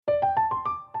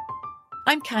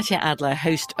I'm Katya Adler,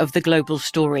 host of The Global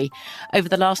Story. Over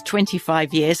the last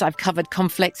 25 years, I've covered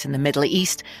conflicts in the Middle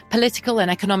East, political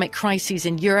and economic crises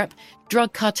in Europe,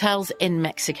 drug cartels in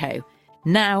Mexico.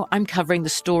 Now I'm covering the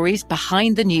stories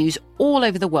behind the news all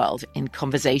over the world in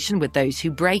conversation with those who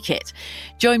break it.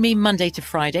 Join me Monday to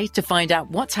Friday to find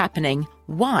out what's happening,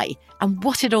 why, and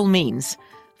what it all means.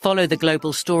 Follow The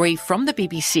Global Story from the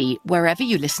BBC wherever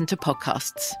you listen to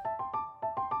podcasts.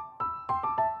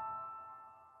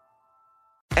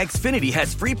 Xfinity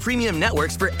has free premium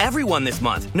networks for everyone this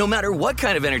month, no matter what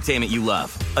kind of entertainment you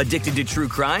love. Addicted to true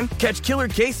crime? Catch killer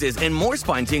cases and more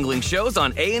spine-tingling shows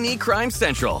on A&E Crime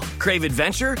Central. Crave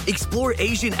adventure? Explore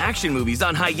Asian action movies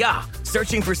on Hi-YAH.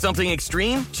 Searching for something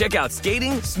extreme? Check out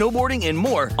skating, snowboarding, and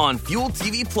more on Fuel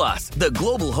TV Plus, the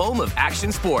global home of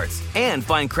action sports. And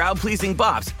find crowd-pleasing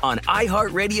bops on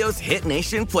iHeartRadio's Hit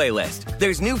Nation playlist.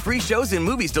 There's new free shows and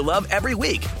movies to love every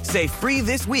week. Say free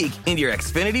this week in your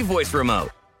Xfinity voice remote.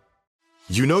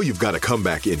 You know you've got a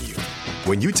comeback in you.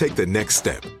 When you take the next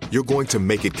step, you're going to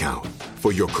make it count.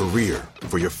 For your career,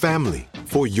 for your family,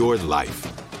 for your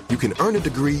life. You can earn a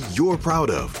degree you're proud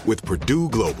of with Purdue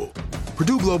Global.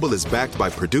 Purdue Global is backed by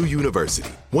Purdue University,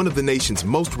 one of the nation's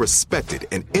most respected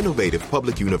and innovative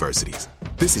public universities.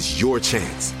 This is your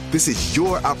chance. This is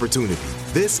your opportunity.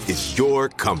 This is your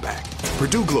comeback.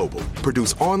 Purdue Global,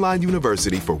 Purdue's online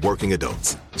university for working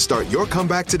adults. Start your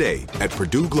comeback today at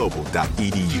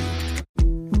purdueglobal.edu.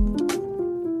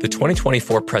 The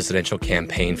 2024 presidential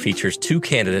campaign features two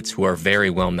candidates who are very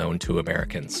well known to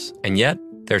Americans. And yet,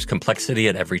 there's complexity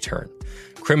at every turn.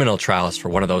 Criminal trials for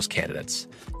one of those candidates.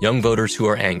 Young voters who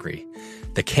are angry.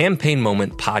 The Campaign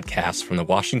Moment podcast from the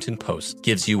Washington Post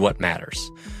gives you what matters.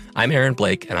 I'm Aaron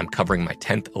Blake, and I'm covering my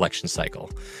 10th election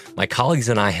cycle. My colleagues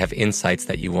and I have insights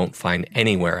that you won't find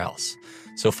anywhere else.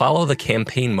 So follow The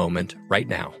Campaign Moment right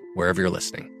now, wherever you're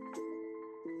listening.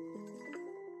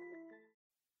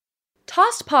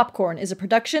 Tossed Popcorn is a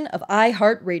production of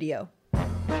iHeartRadio.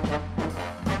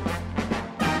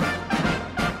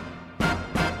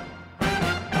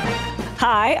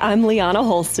 Hi, I'm Liana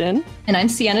Holston. And I'm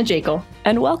Sienna Jekyll.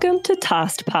 And welcome to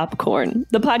Tossed Popcorn,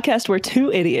 the podcast where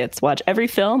two idiots watch every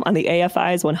film on the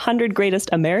AFI's 100 Greatest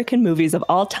American Movies of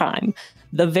All Time,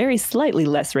 the very slightly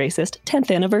less racist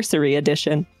 10th Anniversary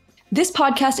edition. This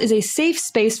podcast is a safe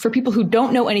space for people who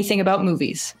don't know anything about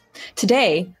movies.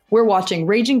 Today, we're watching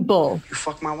Raging Bull. You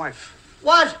fucked my wife.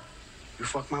 What? You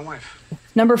fucked my wife.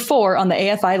 Number 4 on the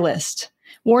AFI list.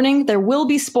 Warning, there will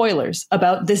be spoilers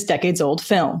about this decades-old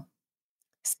film.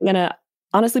 Sienna,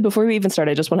 honestly, before we even start,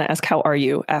 I just want to ask, how are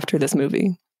you after this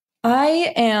movie?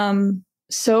 I am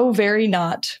so very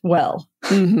not well.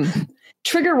 Mm-hmm.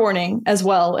 Trigger warning as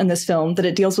well in this film that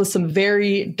it deals with some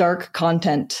very dark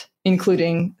content,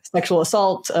 including sexual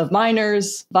assault of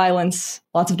minors, violence,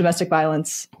 lots of domestic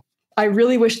violence. I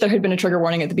really wish there had been a trigger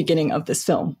warning at the beginning of this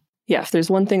film. Yeah, if there's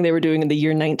one thing they were doing in the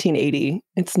year 1980,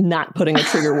 it's not putting a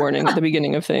trigger warning at the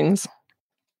beginning of things.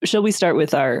 Shall we start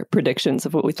with our predictions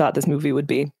of what we thought this movie would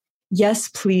be? Yes,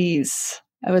 please.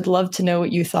 I would love to know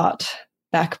what you thought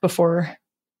back before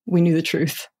we knew the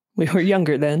truth. We were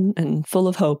younger then and full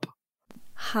of hope.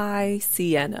 Hi,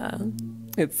 Sienna.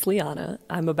 It's Liana.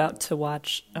 I'm about to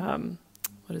watch,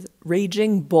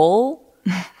 Raging Bull?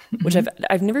 Which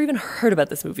I've never even heard about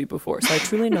this movie before, so I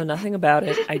truly know nothing about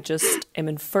it. I just am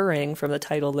inferring from the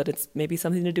title that it's maybe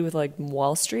something to do with like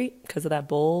Wall Street because of that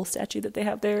bull statue that they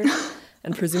have there,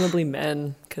 and presumably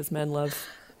men because men love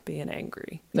being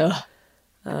angry. Ugh.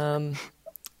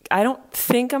 I don't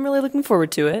think I'm really looking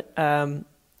forward to it,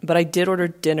 but I did order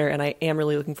dinner, and I am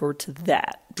really looking forward to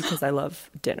that because I love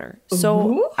dinner. So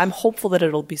Ooh. I'm hopeful that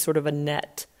it'll be sort of a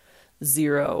net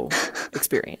zero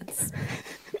experience.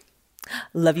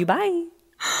 Love you, bye.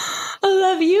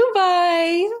 Love you,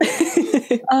 bye.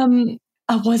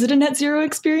 Was it a net zero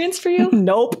experience for you?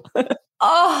 Nope.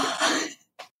 Oh.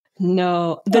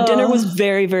 No. The dinner was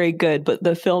very, very good, but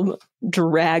the film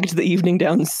dragged the evening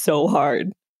down so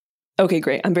hard. Okay,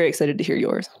 great. I'm very excited to hear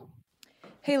yours.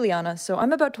 Hey, Liana. So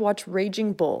I'm about to watch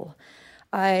Raging Bull.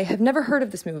 I have never heard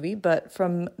of this movie, but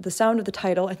from the sound of the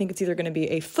title, I think it's either going to be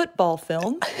a football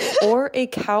film or a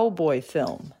cowboy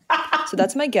film. So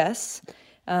that's my guess.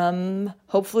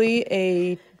 Hopefully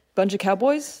a bunch of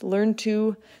cowboys learn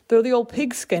to throw the old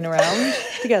pigskin around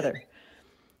together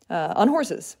on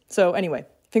horses. So anyway,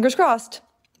 fingers crossed.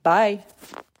 Bye.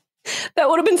 That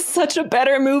would have been such a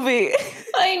better movie.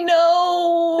 I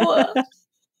know.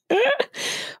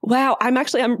 Wow.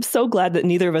 I'm so glad that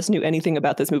neither of us knew anything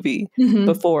about this movie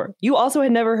before. You also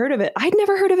had never heard of it. I'd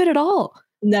never heard of it at all.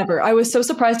 Never. I was so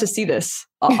surprised to see this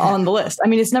on the list. I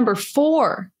mean, it's number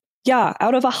 4. Yeah,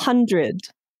 out of 100.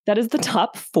 That is the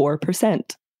top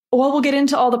 4%. Well, we'll get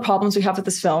into all the problems we have with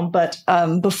this film, but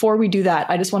before we do that,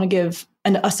 I just want to give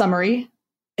a summary,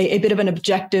 a bit of an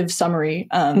objective summary,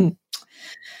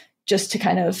 just to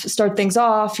kind of start things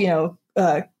off,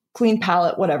 clean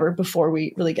palette, whatever, before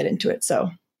we really get into it. So,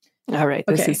 all right,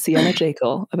 this is Sienna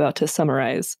Jekyll about to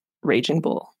summarize Raging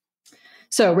Bull.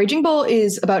 So, Raging Bull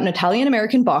is about an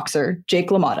Italian-American boxer, Jake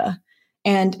LaMotta,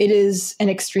 and it is an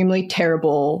extremely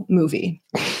terrible movie.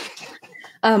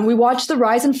 We watched the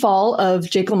rise and fall of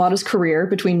Jake LaMotta's career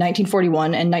between 1941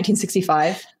 and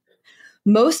 1965.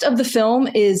 Most of the film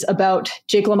is about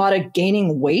Jake LaMotta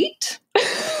gaining weight,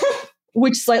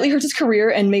 which slightly hurts his career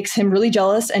and makes him really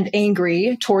jealous and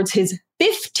angry towards his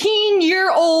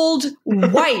 15-year-old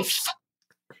wife.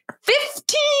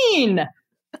 15!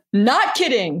 Not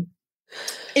kidding.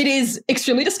 It is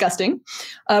extremely disgusting.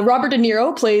 Robert De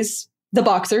Niro plays the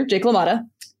boxer, Jake LaMotta.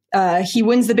 He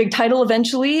wins the big title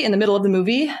eventually in the middle of the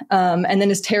movie, and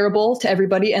then is terrible to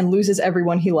everybody and loses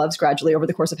everyone he loves gradually over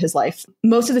the course of his life.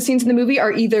 Most of the scenes in the movie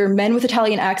are either men with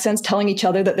Italian accents telling each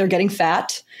other that they're getting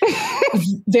fat,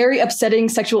 very upsetting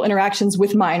sexual interactions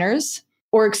with minors,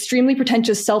 or extremely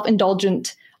pretentious,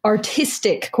 self-indulgent,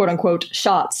 artistic, quote-unquote,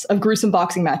 shots of gruesome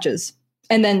boxing matches.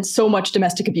 And then so much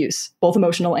domestic abuse, both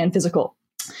emotional and physical.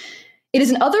 It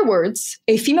is, in other words,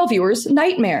 a female viewer's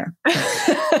nightmare.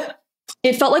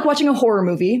 It felt like watching a horror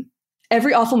movie,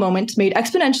 every awful moment made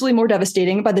exponentially more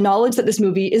devastating by the knowledge that this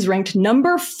movie is ranked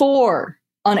number 4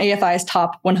 on AFI's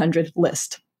top 100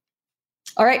 list.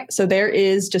 All right, so there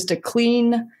is just a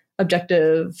clean,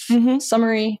 objective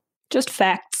summary. Just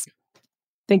facts.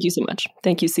 Thank you so much.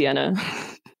 Thank you, Sienna.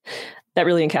 That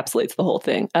really encapsulates the whole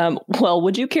thing. Well,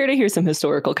 would you care to hear some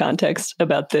historical context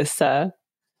about this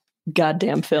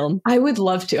goddamn film? I would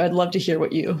love to. I'd love to hear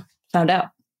what you found out.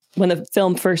 When the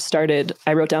film first started,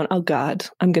 I wrote down, oh God,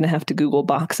 I'm going to have to Google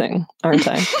boxing, aren't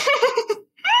I?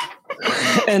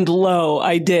 And lo,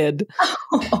 I did.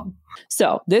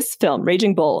 So this film,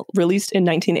 Raging Bull, released in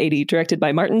 1980, directed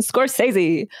by Martin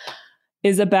Scorsese,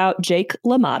 is about Jake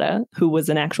LaMotta, who was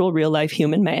an actual real-life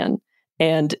human man.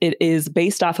 And it is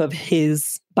based off of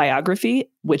his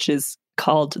biography, which is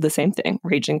called the same thing,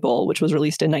 Raging Bull, which was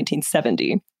released in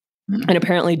 1970. And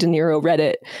apparently De Niro read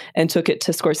it and took it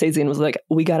to Scorsese and was like,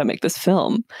 we got to make this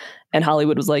film. And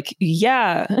Hollywood was like,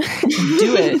 yeah,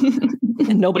 do it.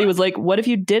 And nobody was like, what if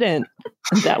you didn't?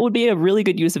 That would be a really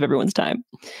good use of everyone's time.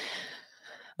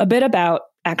 A bit about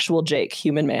actual Jake,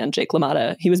 human man, Jake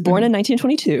LaMotta. He was born in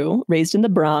 1922, raised in the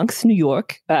Bronx, New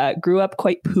York, grew up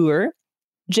quite poor.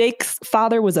 Jake's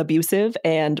father was abusive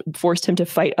and forced him to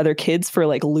fight other kids for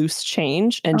like loose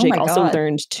change. And Jake also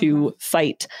learned to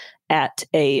fight at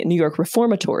a New York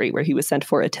reformatory where he was sent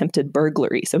for attempted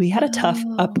burglary. So he had a tough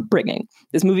upbringing.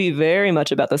 This movie very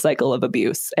much about the cycle of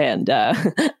abuse. And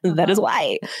that is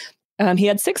why. He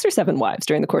had 6 or 7 wives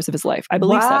during the course of his life. I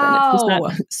believe 7. It's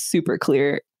not super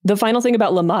clear. The final thing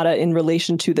about LaMotta in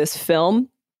relation to this film,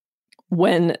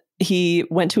 when he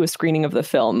went to a screening of the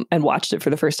film and watched it for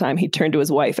the first time, he turned to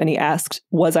his wife and he asked,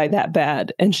 was I that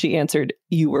bad? And she answered,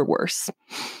 you were worse.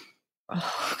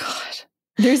 Oh, God.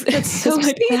 It's so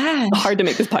sad. Hard to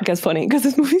make this podcast funny because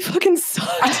this movie fucking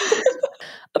sucked.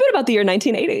 A bit about the year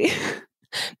 1980.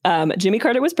 Jimmy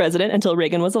Carter was president until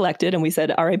Reagan was elected, and we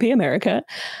said R.I.P. America.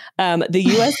 The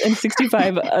U.S. and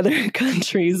 65 other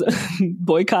countries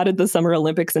boycotted the Summer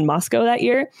Olympics in Moscow that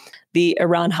year. The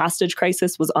Iran hostage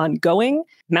crisis was ongoing.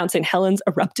 Mount St. Helens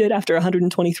erupted after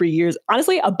 123 years.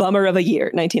 Honestly, a bummer of a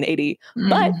year, 1980.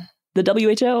 But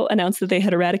the WHO announced that they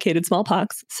had eradicated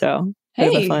smallpox. So bit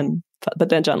of a fun. But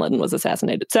then John Lennon was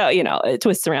assassinated. So, it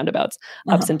twists and roundabouts,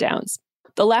 ups and downs.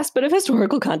 The last bit of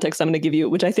historical context I'm going to give you,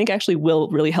 which I think actually will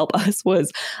really help us,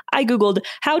 was I Googled,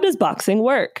 how does boxing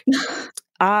work?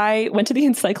 I went to the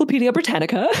Encyclopedia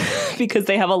Britannica because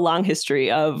they have a long history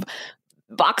of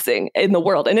boxing in the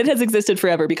world. And it has existed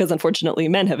forever because, unfortunately,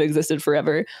 men have existed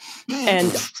forever.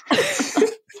 And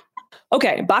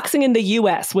okay, boxing in the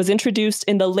U.S. was introduced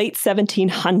in the late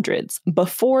 1700s.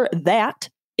 Before that,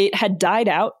 it had died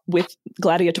out with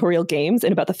gladiatorial games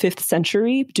in about the 5th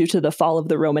century due to the fall of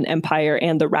the Roman Empire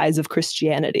and the rise of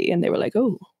Christianity. And they were like,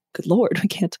 oh, good Lord, we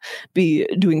can't be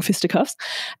doing fisticuffs.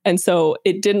 And so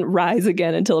it didn't rise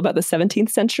again until about the 17th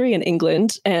century in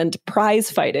England. And prize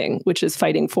fighting, which is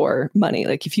fighting for money,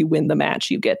 like if you win the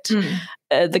match, you get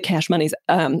the cash monies,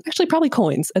 actually probably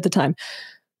coins at the time,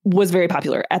 was very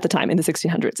popular at the time in the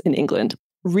 1600s in England.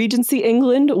 Regency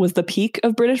England was the peak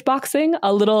of British boxing.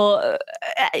 A little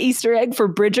Easter egg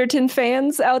for Bridgerton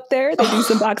fans out there. They do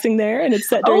some boxing there, and it's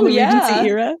set during the Regency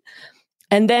era.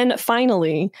 And then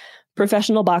finally,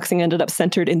 professional boxing ended up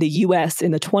centered in the U.S.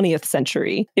 in the 20th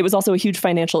century. It was also a huge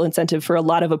financial incentive for a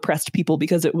lot of oppressed people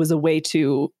because it was a way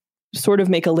to sort of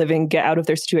make a living, get out of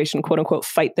their situation, quote unquote,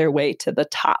 fight their way to the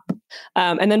top.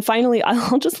 And then finally,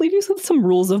 I'll just leave you with some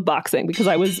rules of boxing because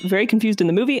I was very confused in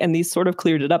the movie and these sort of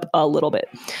cleared it up a little bit.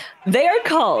 They are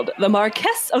called the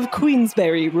Marquess of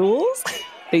Queensberry rules.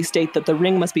 They state that the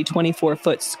ring must be 24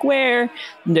 foot square.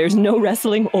 There's no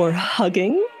wrestling or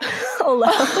hugging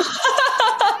allowed.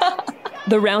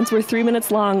 The rounds were 3 minutes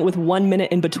long with 1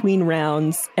 minute in between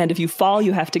rounds. And if you fall,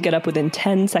 you have to get up within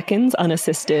 10 seconds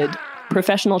unassisted.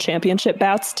 Professional championship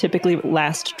bouts typically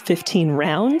last 15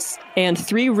 rounds, and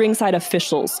 3 ringside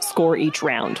officials score each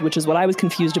round, which is what I was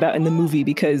confused about in the movie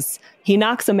because he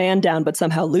knocks a man down but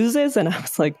somehow loses, and I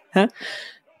was like, huh?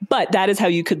 But that is how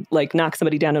you could like knock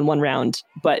somebody down in one round.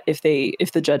 But if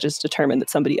the judges determine that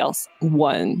somebody else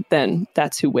won, then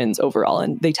that's who wins overall,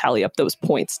 and they tally up those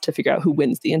points to figure out who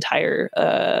wins the entire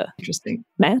interesting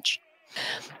match.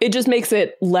 It just makes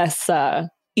it less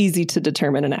easy to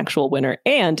determine an actual winner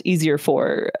and easier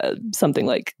for something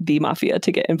like the Mafia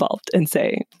to get involved and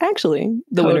say, actually,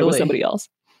 the winner was somebody else.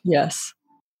 Yes.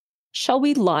 Shall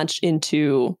we launch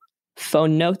into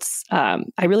phone notes? I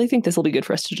really think this will be good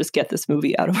for us to just get this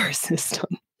movie out of our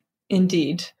system.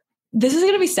 Indeed. This is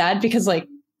going to be sad because like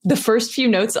the first few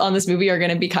notes on this movie are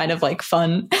going to be kind of like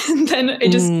fun. And then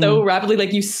it just so rapidly,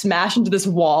 like you smash into this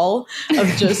wall of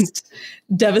just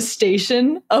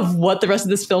devastation of what the rest of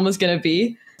this film is going to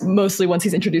be. Mostly once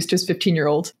he's introduced to his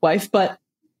 15-year-old wife. But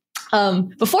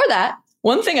before that,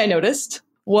 one thing I noticed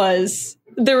was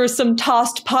there was some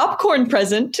tossed popcorn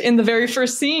present in the very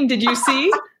first scene. Did you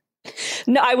see?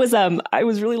 No, I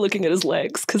was really looking at his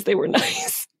legs because they were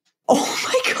nice. Oh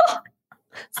my God.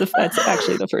 So that's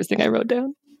actually the first thing I wrote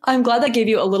down. I'm glad that gave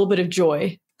you a little bit of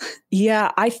joy.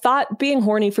 Yeah, I thought being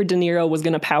horny for De Niro was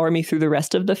going to power me through the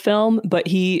rest of the film, but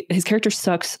his character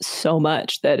sucks so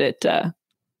much that it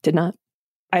did not.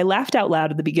 I laughed out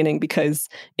loud at the beginning because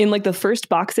in like the first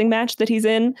boxing match that he's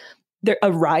in,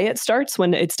 a riot starts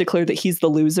when it's declared that he's the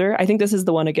loser. I think this is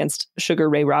the one against Sugar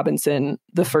Ray Robinson,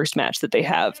 the first match that they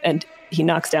have. And he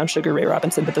knocks down Sugar Ray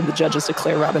Robinson, but then the judges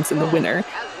declare Robinson the winner.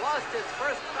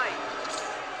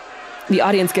 The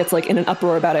audience gets like in an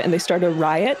uproar about it and they start a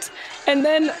riot. And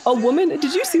then a woman,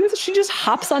 did you see this? She just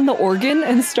hops on the organ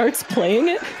and starts playing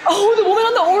it. Oh, the woman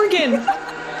on the organ.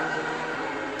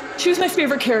 She was my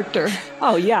favorite character.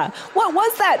 Oh, yeah. What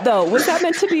was that, though? Was that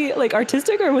meant to be like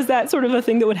artistic or was that sort of a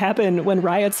thing that would happen when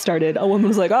riots started? A woman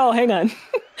was like, oh, hang on.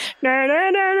 Nah, nah,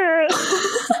 nah, nah.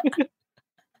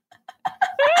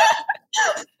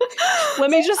 Let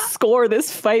me just score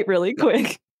this fight really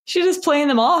quick. She's just playing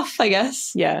them off, I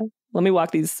guess. Yeah. Let me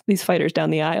walk these fighters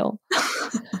down the aisle.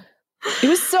 It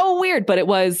was so weird, but it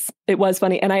was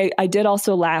funny. And I did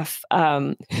also laugh.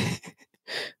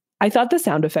 I thought the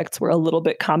sound effects were a little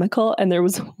bit comical. And there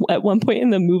was at one point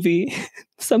in the movie,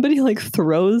 somebody like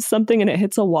throws something and it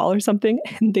hits a wall or something.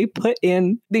 And they put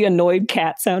in the annoyed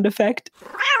cat sound effect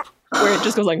where it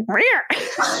just goes like,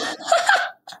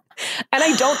 and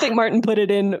I don't think Martin put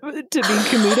it in to be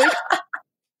comedic,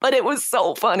 but it was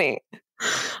so funny.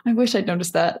 I wish I'd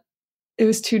noticed that. It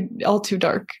was all too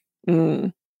dark.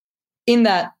 Mm. In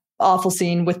that awful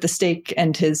scene with the steak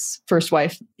and his first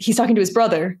wife, he's talking to his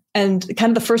brother, and kind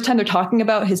of the first time they're talking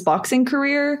about his boxing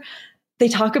career, they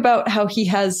talk about how he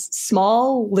has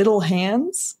small little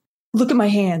hands. Look at my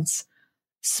hands.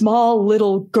 Small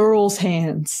little girl's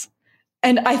hands.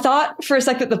 And I thought for a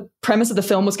sec that the premise of the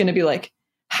film was going to be like,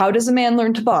 how does a man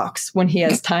learn to box when he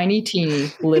has tiny,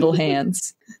 teeny little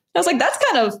hands? I was like, that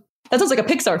sounds like a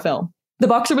Pixar film. The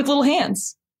boxer with little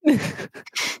hands.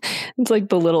 It's like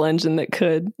the little engine that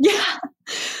could. Yeah.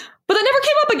 But that never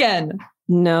came up again.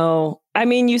 No. I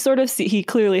mean, you sort of see he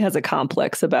clearly has a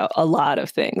complex about a lot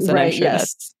of things. And right, I'm sure yes.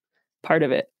 That's part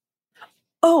of it.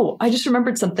 Oh, I just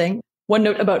remembered something. One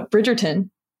note about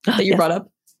Bridgerton that you brought up.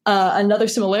 Another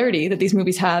similarity that these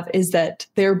movies have is that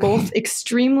they're both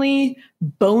extremely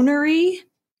bonery.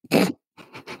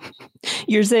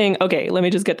 You're saying, okay, let me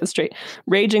just get this straight.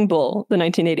 Raging Bull, the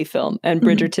 1980 film, and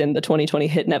Bridgerton, the 2020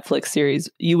 hit Netflix series,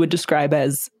 you would describe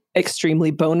as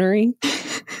extremely bonery?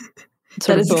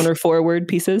 Sort of boner forward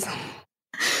pieces?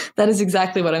 That is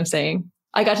exactly what I'm saying.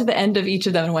 I got to the end of each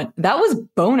of them and went, that was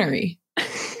bonery.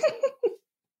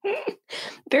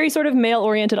 Very sort of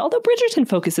male-oriented, although Bridgerton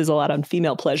focuses a lot on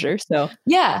female pleasure, so.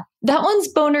 Yeah, that one's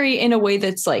bonery in a way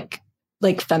that's like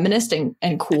feminist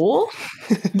and cool.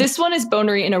 This one is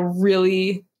bonery in a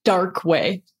really dark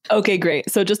way. Okay, great.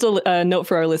 So just a note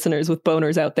for our listeners with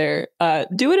boners out there.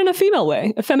 Do it in a female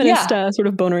way, a feminist sort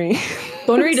of bonery.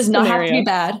 Bonery does not have to be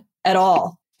bad at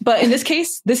all. But in this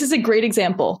case, this is a great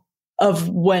example of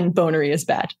when bonery is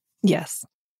bad. Yes.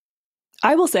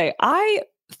 I will say, I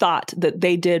thought that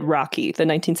they did Rocky, the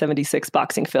 1976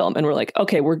 boxing film, and were like,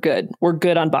 okay, we're good. We're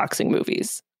good on boxing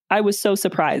movies. I was so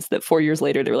surprised that 4 years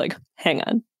later, they were like, hang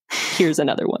on, here's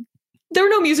another one. There were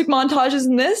no music montages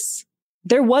in this.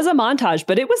 There was a montage,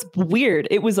 but it was weird.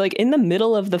 It was like in the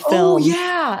middle of the film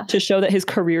to show that his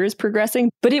career is progressing.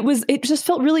 But it just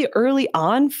felt really early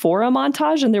on for a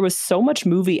montage. And there was so much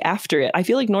movie after it. I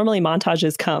feel like normally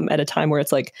montages come at a time where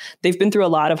it's like they've been through a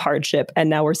lot of hardship. And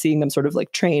now we're seeing them sort of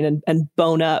like train and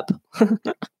bone up.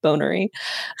 Bonery.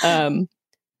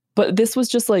 But this was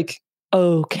just like,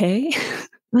 okay.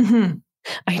 Mm-hmm.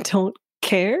 I don't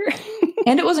care.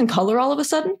 And it was in color all of a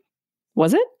sudden.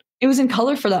 Was it? It was in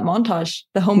color for that montage.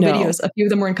 The home videos, a few of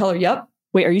them were in color. Yep.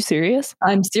 Wait, are you serious?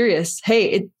 I'm serious.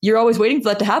 Hey, you're always waiting for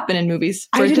that to happen in movies.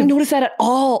 I didn't notice that at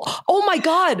all. Oh my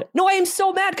God. No, I am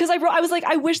so mad because I was like,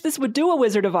 I wish this would do a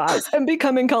Wizard of Oz and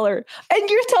become in color. And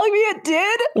you're telling me it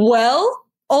did? Well,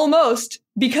 almost,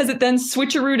 because it then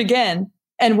switcherooed again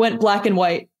and went black and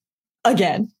white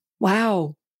again.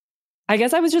 Wow. I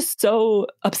guess I was just so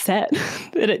upset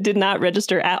that it did not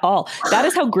register at all. That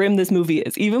is how grim this movie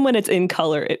is. Even when it's in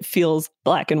color, it feels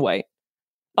black and white.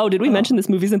 Oh, did we mention this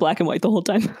movie's in black and white the whole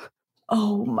time?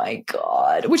 Oh my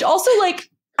God. Which also, like,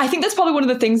 I think that's probably one of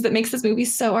the things that makes this movie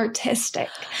so artistic.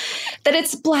 That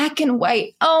it's black and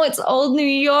white. Oh, it's old New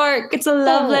York. It's a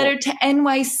love letter to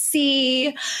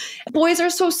NYC. Boys are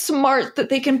so smart that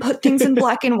they can put things in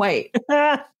black and white.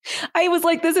 I was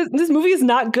like, this movie is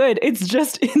not good. It's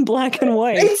just in black and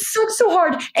white. It sucks so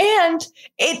hard. And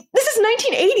this is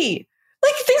 1980.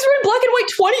 Like, things were in black and white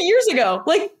 20 years ago.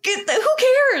 Like, who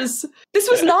cares? This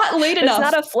was not late enough.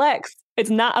 It's not a flex. It's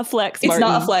not a flex, Martin.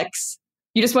 It's not a flex.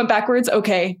 You just went backwards?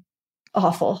 Okay.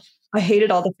 Awful. I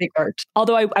hated all the fake art.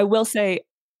 Although I will say,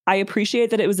 I appreciate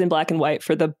that it was in black and white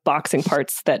for the boxing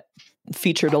parts that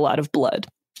featured a lot of blood.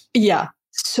 Yeah.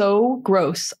 So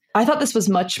gross. I thought this was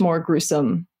much more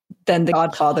gruesome than The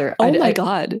Godfather. Oh my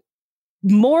God.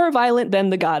 More violent than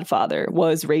The Godfather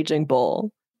was Raging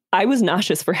Bull. I was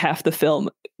nauseous for half the film,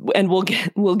 and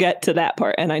we'll get to that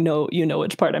part. And I know you know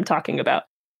which part I'm talking about.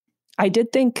 I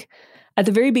did think at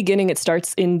the very beginning, it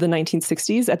starts in the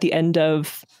 1960s at the end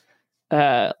of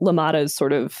LaMotta's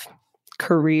sort of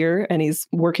career, and he's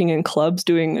working in clubs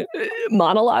doing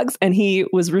monologues, and he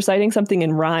was reciting something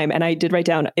in rhyme. And I did write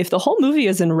down, if the whole movie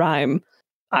is in rhyme,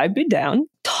 I'd be down.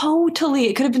 Totally.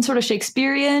 It could have been sort of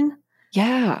Shakespearean.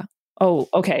 Yeah. Oh,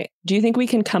 okay. Do you think we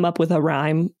can come up with a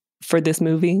rhyme for this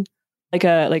movie? Like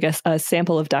a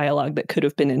sample of dialogue that could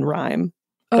have been in rhyme.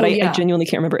 But I genuinely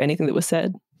can't remember anything that was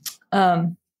said.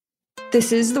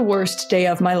 This is the worst day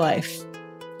of my life.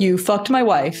 You fucked my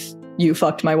wife. You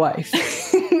fucked my wife.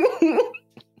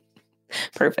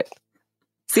 Perfect.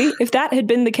 See, if that had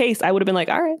been the case, I would have been like,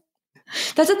 all right.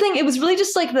 That's the thing. It was really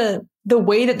just like the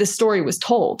way that this story was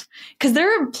told. Because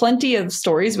there are plenty of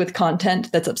stories with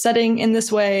content that's upsetting in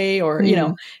this way, or, you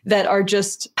know, that are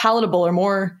just palatable or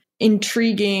more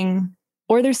intriguing.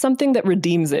 Or there's something that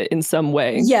redeems it in some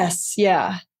way. Yes.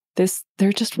 Yeah.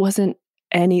 There just wasn't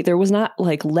any, there was not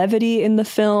like levity in the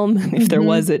film. If there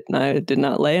was, it did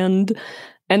not land.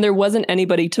 And there wasn't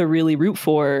anybody to really root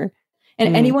for.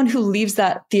 And anyone who leaves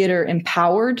that theater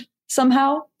empowered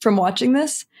somehow from watching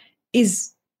this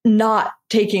is not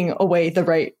taking away the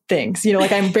right things. You know,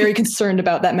 like, I'm very concerned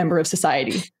about that member of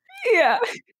society. Yeah.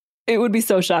 It would be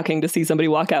so shocking to see somebody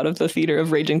walk out of the theater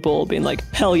of Raging Bull being like,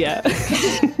 hell yeah.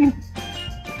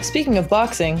 Speaking of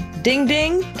boxing, ding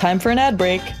ding, time for an ad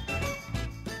break.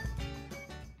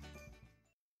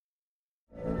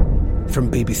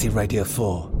 From BBC Radio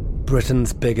 4,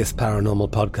 Britain's biggest paranormal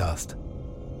podcast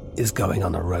is going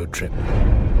on a road trip.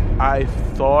 I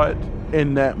thought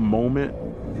in that moment,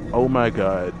 oh my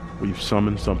God, we've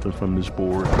summoned something from this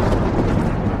board.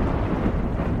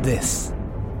 This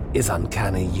is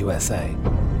Uncanny USA.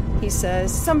 He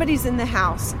says, somebody's in the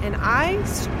house, and I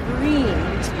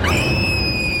screamed.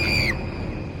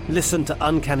 Listen to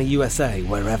Uncanny USA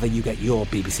wherever you get your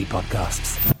BBC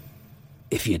podcasts,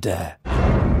 if you dare.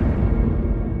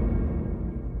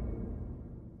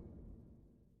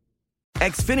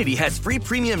 Xfinity has free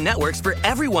premium networks for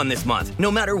everyone this month,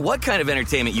 no matter what kind of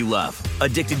entertainment you love.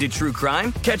 Addicted to true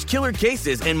crime? Catch killer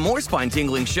cases and more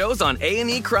spine-tingling shows on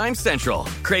A&E Crime Central.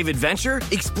 Crave adventure?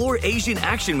 Explore Asian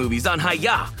action movies on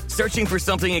Hi-YAH. Searching for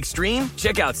something extreme?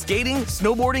 Check out skating,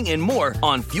 snowboarding, and more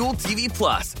on Fuel TV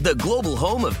Plus, the global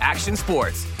home of action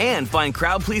sports. And find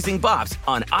crowd-pleasing bops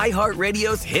on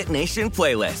iHeartRadio's Hit Nation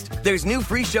playlist. There's new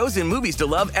free shows and movies to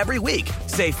love every week.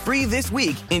 Say free this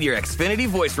week in your Xfinity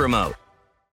voice remote.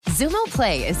 Zumo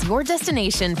Play is your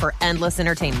destination for endless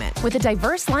entertainment. With a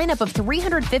diverse lineup of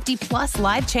 350 plus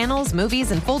live channels,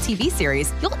 movies, and full TV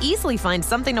series, you'll easily find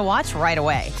something to watch right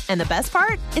away. And the best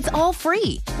part? It's all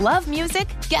free. Love music?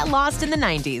 Get lost in the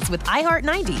 90s with iHeart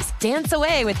 90s, dance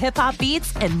away with hip-hop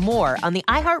beats, and more on the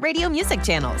iHeartRadio music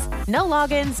channels. No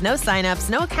logins, no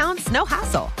signups, no accounts, no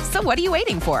hassle. So what are you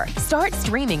waiting for? Start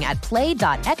streaming at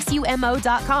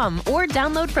play.xumo.com or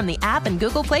download from the app and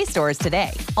Google Play stores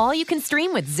today. All you can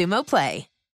stream with Zumo Play.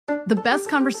 The best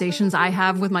conversations I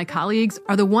have with my colleagues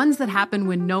are the ones that happen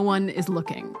when no one is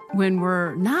looking, when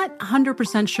we're not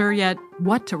 100% sure yet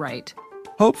what to write.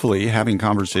 Hopefully, having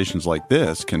conversations like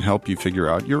this can help you figure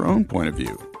out your own point of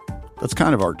view. That's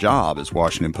kind of our job as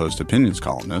Washington Post opinions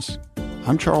columnists.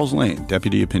 I'm Charles Lane,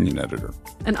 Deputy Opinion Editor.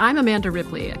 And I'm Amanda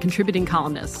Ripley, a contributing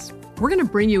columnist. We're going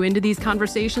to bring you into these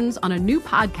conversations on a new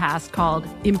podcast called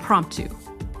Impromptu.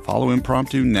 Follow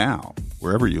Impromptu now,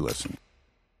 wherever you listen.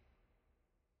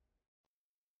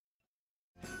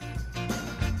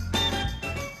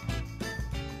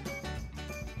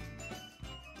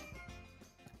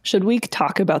 Should we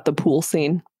talk about the pool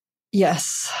scene?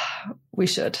 Yes, we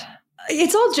should.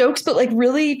 It's all jokes, but like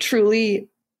really, truly,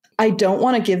 I don't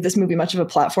want to give this movie much of a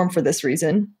platform for this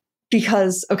reason.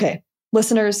 Because, okay,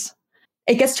 listeners,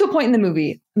 it gets to a point in the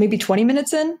movie, maybe 20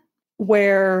 minutes in,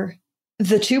 where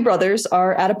the two brothers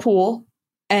are at a pool.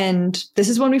 And this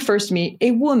is when we first meet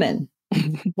a woman.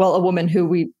 Well, a woman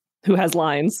who has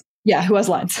lines. Yeah, who has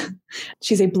lines.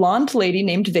 She's a blonde lady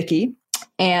named Vicky.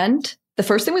 And the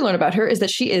first thing we learn about her is that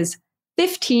she is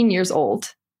 15 years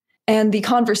old. And the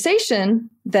conversation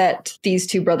that these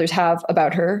two brothers have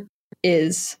about her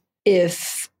is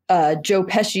if Joe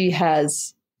Pesci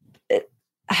has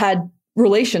had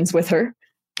relations with her.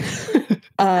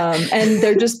 And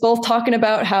they're just both talking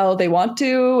about how they want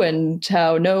to and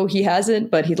how no, he hasn't,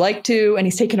 but he'd like to. And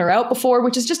he's taken her out before,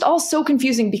 which is just all so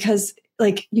confusing because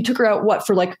like you took her out,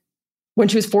 for like when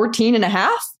she was 14 and a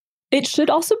half? It should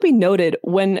also be noted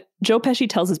when Joe Pesci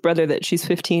tells his brother that she's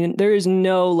 15, there is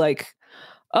no like,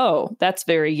 oh, that's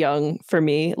very young for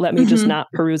me. Let me just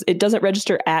not peruse. It doesn't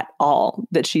register at all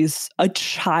that she's a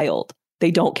child.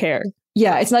 They don't care.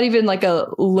 Yeah, it's not even like a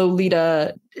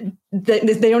Lolita. They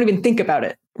don't even think about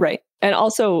it. Right. And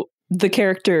also the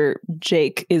character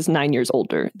Jake is 9 years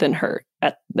older than her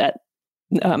at that.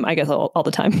 I guess all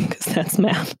the time because that's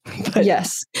math. But,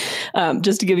 yes.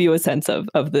 Just to give you a sense of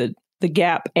the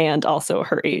gap and also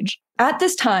her age. At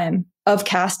this time of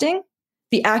casting,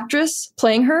 the actress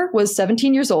playing her was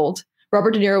 17 years old.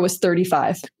 Robert De Niro was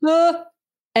 35.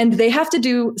 And they have to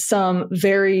do some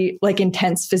very like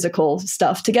intense physical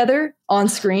stuff together on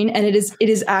screen. And it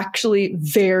is actually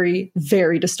very,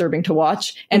 very disturbing to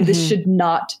watch. And this should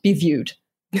not be viewed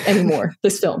anymore.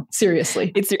 This film,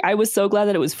 seriously. I was so glad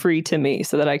that it was free to me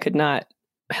so that I could not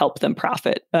help them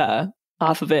profit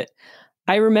off of it.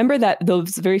 I remember that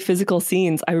those very physical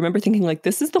scenes, I remember thinking like,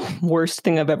 this is the worst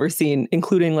thing I've ever seen,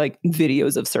 including like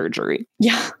videos of surgery.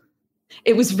 Yeah.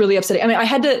 It was really upsetting. I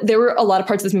mean, there were a lot of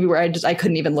parts of this movie where I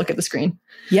couldn't even look at the screen.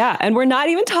 Yeah. And we're not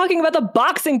even talking about the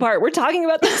boxing part. We're talking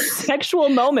about the sexual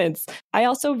moments. I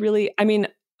also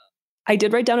I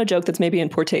did write down a joke that's maybe in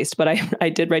poor taste, but I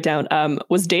did write down,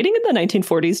 was dating in the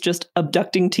 1940s just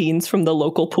abducting teens from the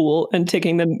local pool and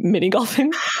taking them mini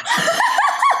golfing?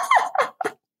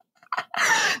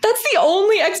 That's the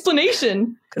only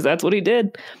explanation. Because that's what he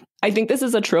did. I think this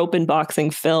is a trope in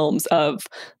boxing films of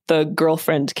the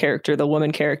girlfriend character, the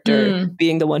woman character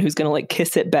being the one who's going to like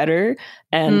kiss it better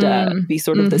and be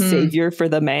sort of the savior for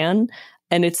the man.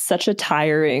 And it's such a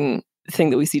tiring thing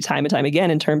that we see time and time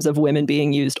again in terms of women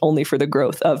being used only for the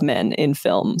growth of men in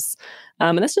films.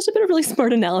 And that's just a bit of really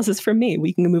smart analysis from me.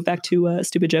 We can move back to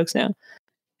stupid jokes now.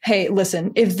 Hey,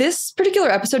 listen, if this particular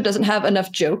episode doesn't have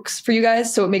enough jokes for you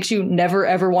guys, so it makes you never,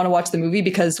 ever want to watch the movie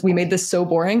because we made this so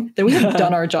boring, then we have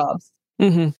done our jobs.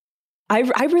 I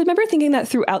remember thinking that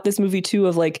throughout this movie, too,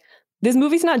 of like, this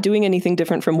movie's not doing anything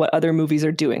different from what other movies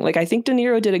are doing. Like, I think De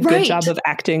Niro did a good job of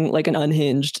acting like an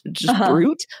unhinged, just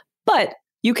brute. But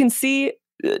you can see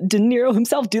De Niro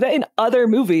himself do that in other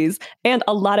movies. And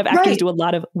a lot of actors do a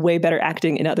lot of way better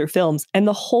acting in other films. And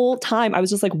the whole time I was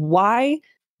just like,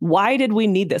 why did we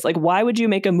need this? Like, why would you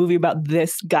make a movie about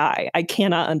this guy? I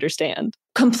cannot understand.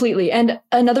 Completely. And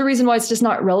another reason why it's just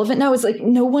not relevant now is like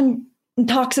no one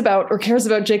talks about or cares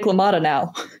about Jake LaMotta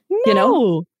now. No. You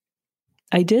know?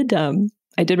 I did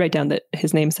write down that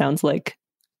his name sounds like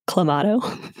Clamato.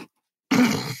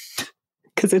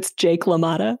 Because it's Jake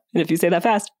LaMotta. And if you say that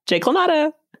fast, Jake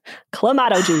LaMotta.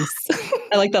 Clamato juice.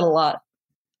 I like that a lot.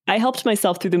 I helped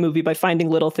myself through the movie by finding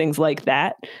little things like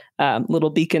that, little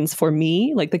beacons for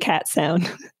me, like the cat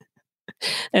sound.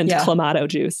 and Clamato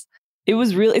juice.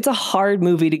 It's a hard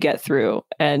movie to get through.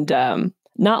 And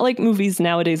not like movies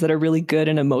nowadays that are really good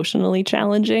and emotionally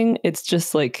challenging. It's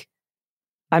just like,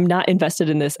 I'm not invested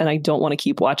in this and I don't want to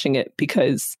keep watching it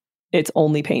because it's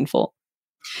only painful.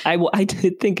 I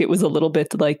did think it was a little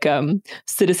bit like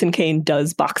Citizen Kane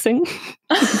does boxing.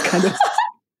 Kind of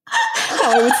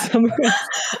how I would summarize.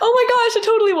 Oh my gosh, it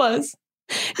totally was.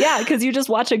 Yeah, because you just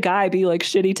watch a guy be like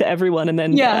shitty to everyone and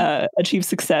then achieve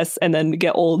success and then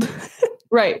get old.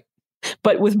 Right.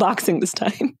 But with boxing this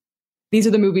time. These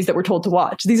are the movies that we're told to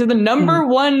watch. These are the number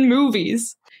one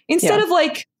movies. Instead of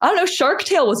like, I don't know, Shark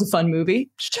Tale was a fun movie.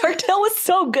 Shark Tale was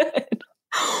so good.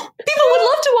 People would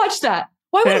love to watch that.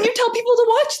 Why wouldn't you tell people to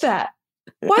watch that?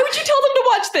 Why would you tell them to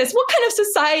watch this? What kind of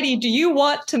society do you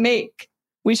want to make?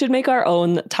 We should make our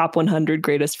own top 100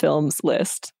 greatest films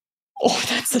list. Oh,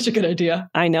 that's such a good idea.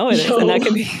 I know it is. And that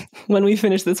can be, when we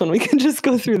finish this one, we can just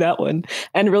go through that one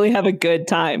and really have a good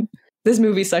time. This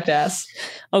movie sucked ass.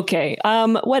 Okay.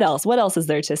 What else? What else is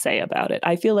there to say about it?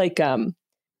 I feel like,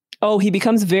 he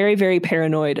becomes very, very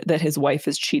paranoid that his wife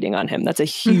is cheating on him. That's a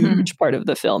huge part of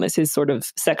the film, is his sort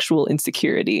of sexual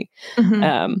insecurity.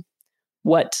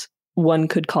 What one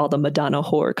could call the Madonna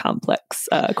whore complex,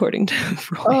 according to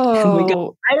Freud. Oh. We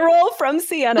go, eye roll from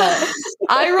Sienna.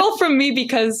 Eye roll from me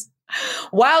because,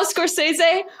 wow,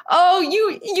 Scorsese. Oh,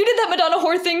 you did that Madonna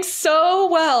whore thing so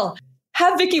well.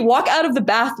 Have Vicky walk out of the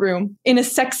bathroom in a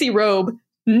sexy robe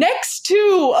next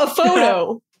to a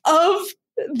photo of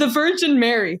the Virgin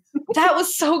Mary. That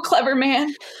was so clever,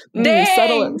 man.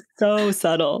 Subtle. So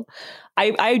subtle.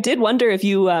 I did wonder if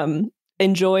you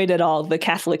enjoyed at all the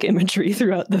Catholic imagery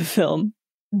throughout the film.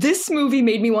 This movie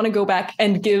made me want to go back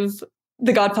and give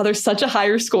The Godfather such a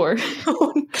higher score.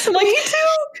 I'm like, me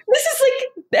too. This is like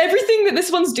everything that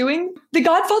this one's doing. The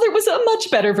Godfather was a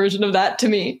much better version of that to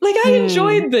me. Like, I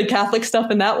enjoyed the Catholic stuff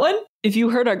in that one. If you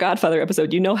heard our Godfather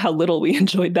episode, you know how little we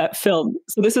enjoyed that film.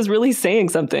 So this is really saying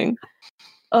something.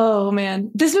 Oh,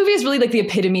 man. This movie is really like the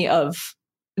epitome of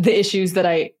the issues that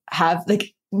I have.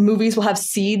 Like, movies will have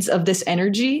seeds of this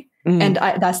energy. And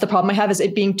that's the problem I have, is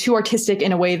it being too artistic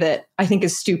in a way that I think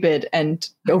is stupid and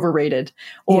overrated.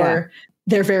 Or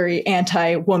they're very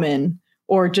anti-woman,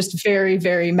 or just very,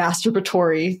 very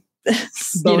masturbatory.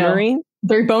 Bonery.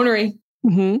 Very bonery.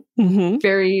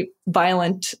 Very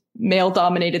violent,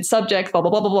 male-dominated subject, blah,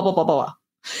 blah, blah, blah, blah, blah, blah, blah.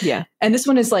 Yeah. And this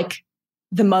one is like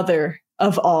the mother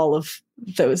of all of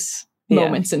those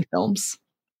moments in films.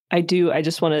 I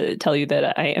just want to tell you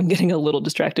that I am getting a little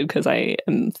distracted because I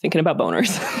am thinking about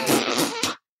boners.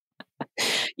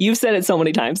 You've said it so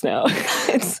many times now.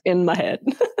 It's in my head.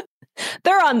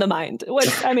 They're on the mind.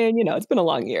 It's been a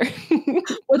long year.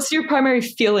 What's your primary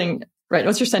feeling? Right.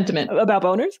 What's your sentiment about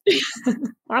boners?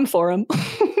 I'm for them.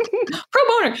 Pro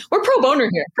boner. We're pro boner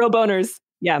here. Pro boners.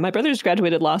 Yeah. My brother just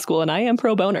graduated law school and I am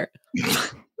pro boner.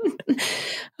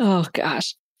 Oh,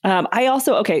 gosh. I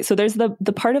also, so there's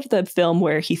the part of the film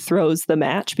where he throws the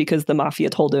match because the mafia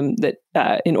told him that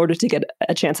in order to get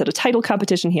a chance at a title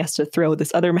competition, he has to throw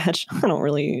this other match. I don't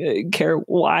really care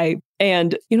why.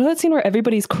 And you know that scene where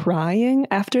everybody's crying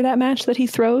after that match that he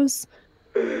throws?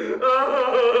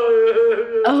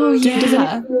 Oh, yeah. Does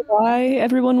anyone know why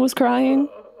everyone was crying?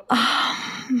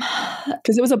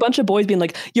 Because it was a bunch of boys being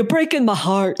like, "You're breaking my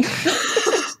heart."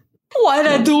 Why'd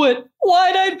I do it?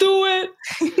 Why'd I do it?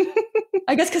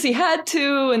 I guess because he had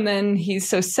to, and then he's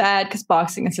so sad because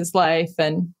boxing is his life,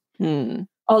 and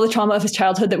all the trauma of his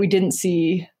childhood that we didn't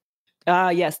see.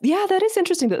 Yes. Yeah, that is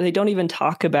interesting that they don't even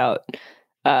talk about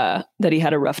that he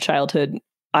had a rough childhood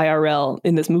IRL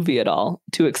in this movie at all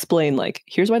to explain, like,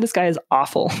 here's why this guy is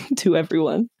awful to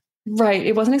everyone. Right.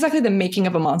 It wasn't exactly the making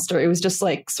of a monster. It was just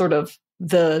like sort of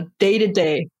the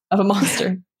day-to-day of a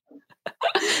monster.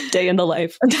 Day in the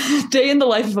life. Day in the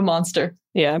life of a monster.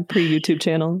 Yeah, pre-YouTube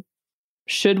channel.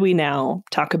 Should we now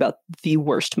talk about the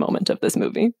worst moment of this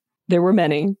movie? There were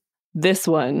many. This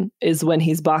one is when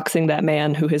he's boxing that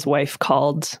man who his wife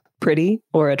called pretty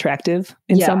or attractive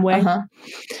in some way.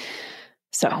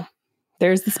 So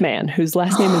there's this man whose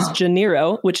last name is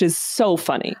Gennaro, which is so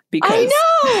funny because I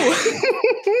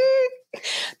know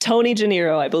Tony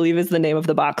Gennaro, I believe, is the name of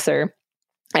the boxer.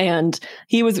 And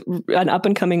he was an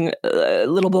up-and-coming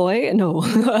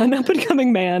an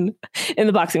up-and-coming man in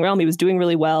the boxing realm. He was doing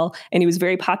really well, and he was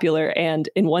very popular. And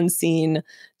in one scene,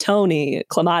 Tony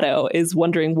Clamato is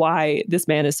wondering why this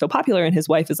man is so popular. And his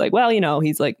wife is like, well,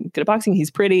 he's like good at boxing. He's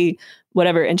pretty,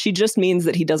 whatever. And she just means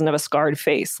that he doesn't have a scarred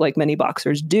face like many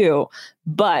boxers do.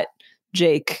 But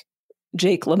Jake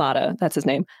LaMotta, that's his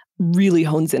name, really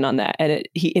hones in on that. And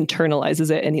he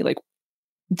internalizes it, and he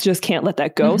just can't let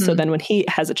that go. So then when he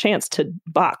has a chance to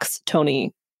box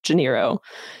Tony Gennaro,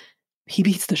 he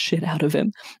beats the shit out of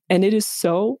him. And it is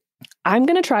so, I'm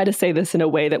going to try to say this in a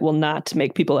way that will not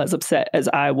make people as upset as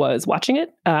I was watching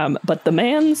it. But the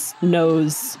man's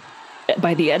nose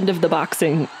by the end of the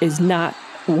boxing is not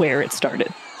where it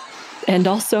started. And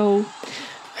also,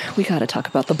 we got to talk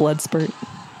about the blood spurt.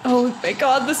 Oh my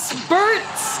God, the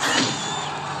spurts!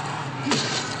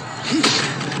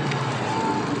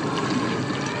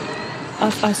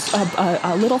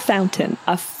 A little fountain,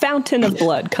 a fountain of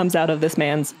blood comes out of this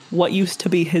man's, what used to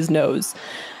be his nose.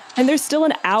 And there's still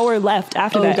an hour left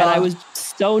after that. God. And I was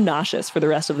so nauseous for the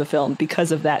rest of the film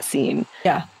because of that scene.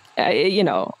 Yeah.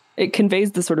 It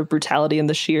conveys the sort of brutality and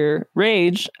the sheer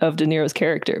rage of De Niro's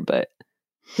character, but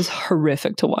it's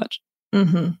horrific to watch.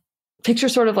 Mm-hmm. Picture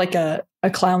sort of like a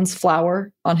clown's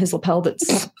flower on his lapel that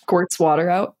squirts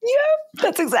water out. Yeah,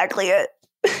 that's exactly it.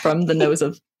 From the nose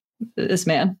of this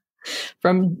man.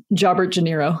 From Jobbert De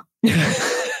Niro.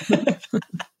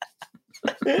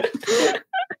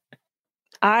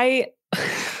 I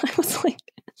was like,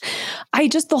 I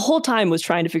just the whole time was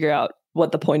trying to figure out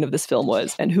what the point of this film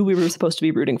was and who we were supposed to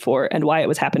be rooting for and why it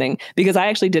was happening. Because I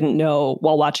actually didn't know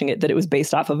while watching it that it was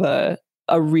based off of a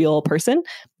real person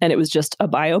and it was just a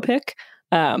biopic.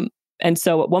 And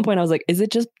so at one point I was like, is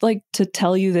it just like to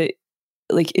tell you that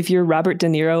like if you're Robert De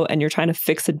Niro and you're trying to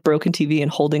fix a broken TV and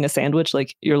holding a sandwich,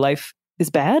 like your life is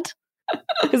bad?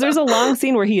 Because there's a long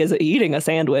scene where he is eating a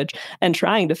sandwich and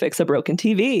trying to fix a broken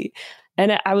TV.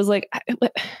 And I was like,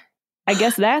 I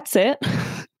guess that's it.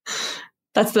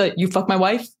 That's the, you fuck my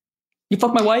wife? You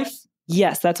fuck my wife?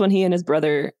 Yes, that's when he and his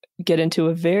brother get into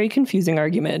a very confusing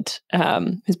argument.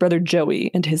 His brother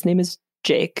Joey, and his name is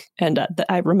Jake. And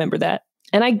I remember that.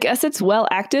 And I guess it's well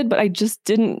acted, but I just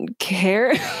didn't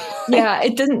care. Yeah,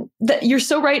 it didn't. You're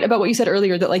so right about what you said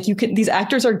earlier that like these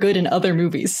actors are good in other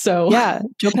movies. So yeah,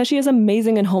 Joe Pesci is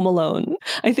amazing in Home Alone.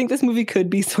 I think this movie could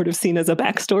be sort of seen as a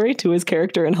backstory to his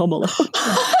character in Home Alone.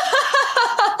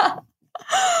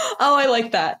 Oh, I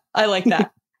like that.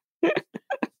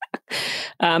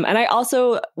 And I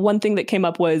also, one thing that came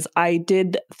up was I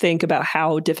did think about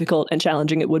how difficult and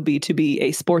challenging it would be to be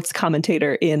a sports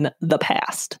commentator in the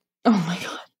past. Oh my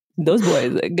God. Those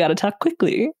boys got to talk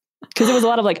quickly. Because it was a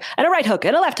lot of like, and a right hook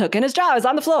and a left hook and his jaw is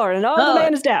on the floor and the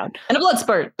man is down. And a blood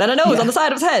spurt and a nose on the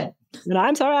side of his head. And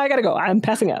I'm sorry, I got to go. I'm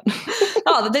passing out.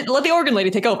 Let the organ lady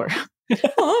take over.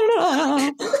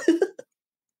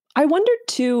 I wondered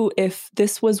too if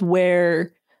this was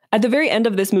where, at the very end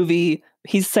of this movie,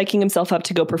 he's psyching himself up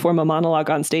to go perform a monologue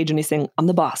on stage and he's saying, I'm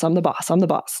the boss, I'm the boss, I'm the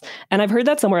boss. And I've heard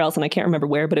that somewhere else and I can't remember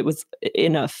where, but it was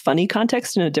in a funny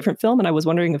context in a different film. And I was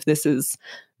wondering if this is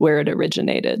where it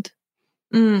originated.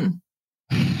 But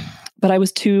I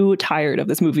was too tired of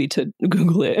this movie to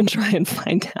Google it and try and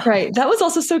find out. Right. That was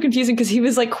also so confusing because he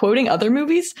was like quoting other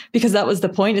movies because that was the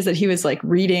point, is that he was like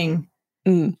reading,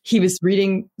 he was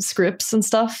reading scripts and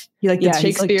stuff. He like did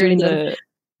Shakespeare like and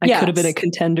I could have been a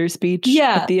contender speech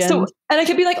at the end. So, and I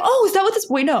could be like, oh, is that what this,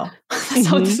 wait, no, that's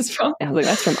not what this is from. I was like,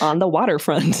 that's from On the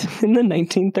Waterfront in the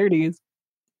 1930s.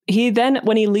 He then,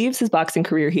 when he leaves his boxing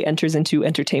career, he enters into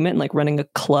entertainment, like running a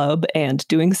club and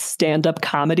doing stand-up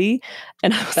comedy.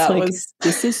 And I was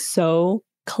this is so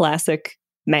classic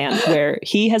man, where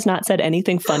he has not said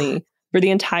anything funny for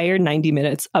the entire 90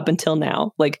 minutes up until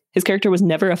now. Like, his character was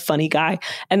never a funny guy.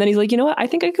 And then he's like, you know what? I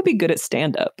think I could be good at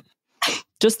stand-up.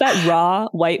 Just that raw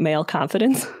white male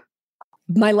confidence.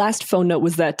 My last phone note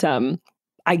was that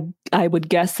I would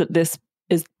guess that this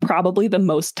is probably the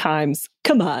most times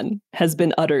 "come on" has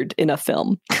been uttered in a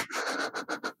film.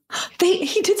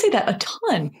 He did say that a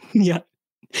ton. Yeah.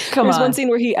 There's one scene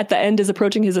where he at the end is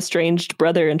approaching his estranged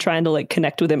brother and trying to like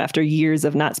connect with him after years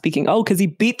of not speaking. Oh, because he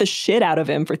beat the shit out of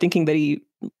him for thinking that he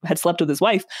had slept with his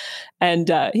wife. And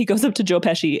he goes up to Joe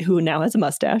Pesci, who now has a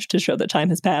mustache to show that time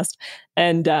has passed.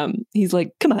 And he's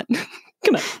like, come on,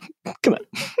 come on, come on,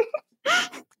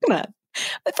 come on.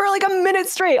 For like a minute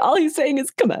straight, all he's saying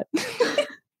is, come on.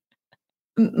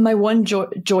 My one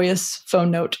joyous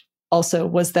phone note also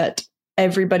was that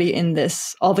everybody in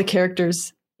this, all the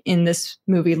characters in this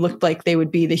movie looked like they would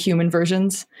be the human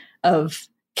versions of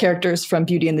characters from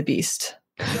Beauty and the Beast.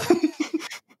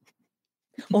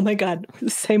 Oh my God.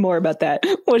 Say more about that.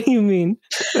 What do you mean?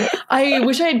 I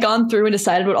wish I had gone through and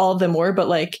decided what all of them were, but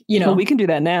like, you know. Well, we can do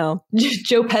that now.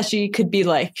 Joe Pesci could be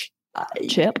like...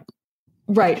 Chip.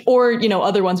 Right. Or, you know,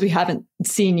 other ones we haven't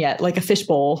seen yet, like a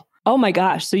fishbowl. Oh my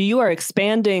gosh. So you are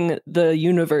expanding the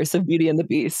universe of Beauty and the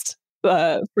Beast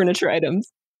furniture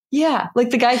items. Yeah. Like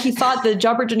the guy, he thought the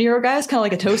Jobbert De Niro guy is kind of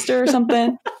like a toaster or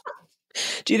something.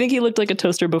 Do you think he looked like a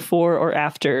toaster before or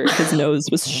after his nose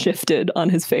was shifted on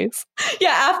his face? Yeah,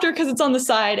 after, because it's on the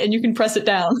side and you can press it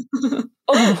down.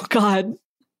 Oh, God.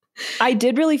 I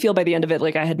did really feel by the end of it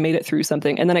like I had made it through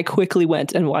something. And then I quickly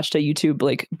went and watched a YouTube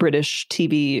like British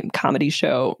TV comedy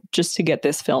show just to get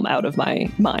this film out of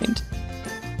my mind.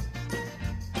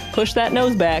 Push that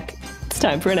nose back. It's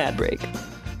time for an ad break.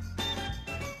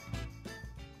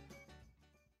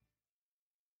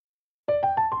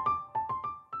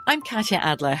 I'm Katya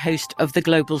Adler, host of The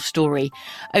Global Story.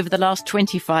 Over the last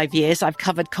 25 years, I've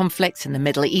covered conflicts in the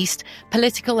Middle East,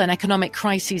 political and economic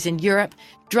crises in Europe,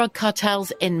 drug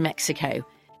cartels in Mexico.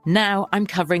 Now I'm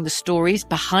covering the stories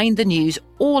behind the news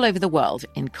all over the world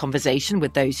in conversation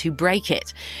with those who break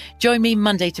it. Join me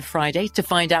Monday to Friday to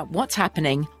find out what's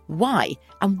happening, why,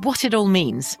 and what it all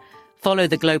means. Follow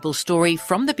The Global Story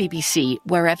from the BBC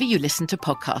wherever you listen to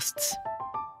podcasts.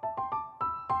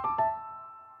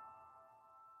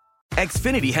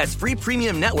 Xfinity has free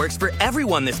premium networks for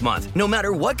everyone this month, no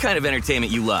matter what kind of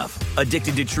entertainment you love.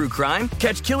 Addicted to true crime?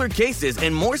 Catch killer cases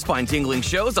and more spine-tingling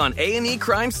shows on A&E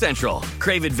Crime Central.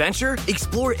 Crave adventure?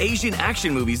 Explore Asian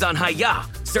action movies on Hi-Ya.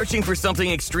 Searching for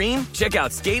something extreme? Check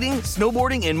out skating,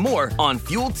 snowboarding, and more on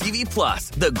Fuel TV Plus,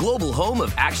 the global home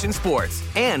of action sports.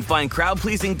 And find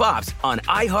crowd-pleasing bops on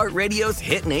iHeartRadio's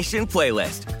Hit Nation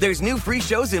playlist. There's new free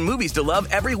shows and movies to love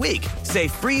every week. Say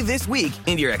free this week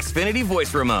in your Xfinity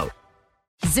voice remote.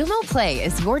 Xumo Play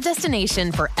is your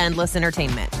destination for endless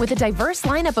entertainment. With a diverse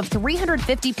lineup of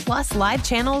 350 plus live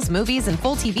channels, movies, and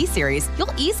full TV series,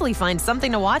 you'll easily find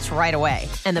something to watch right away.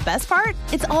 And the best part?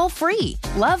 It's all free.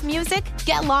 Love music?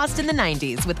 Get lost in the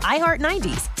 90s with iHeart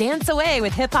 90s, dance away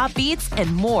with hip-hop beats,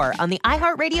 and more on the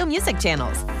iHeartRadio music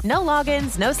channels. No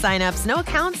logins, no signups, no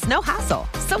accounts, no hassle.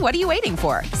 So what are you waiting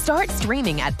for? Start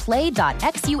streaming at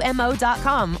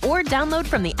play.xumo.com or download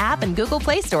from the app and Google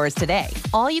Play stores today.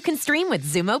 All you can stream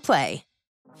with Xumo Play.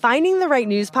 Finding the right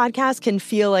news podcast can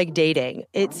feel like dating.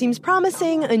 It seems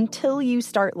promising until you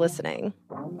start listening.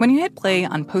 When you hit play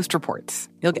on Post Reports,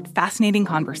 you'll get fascinating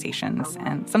conversations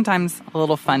and sometimes a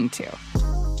little fun, too.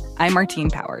 I'm Martine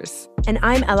Powers. And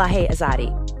I'm Elahe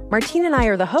Azadi. Martine and I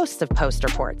are the hosts of Post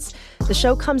Reports. The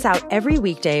show comes out every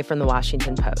weekday from the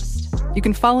Washington Post. You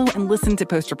can follow and listen to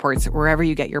Post Reports wherever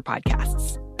you get your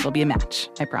podcasts. It'll be a match,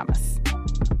 I promise.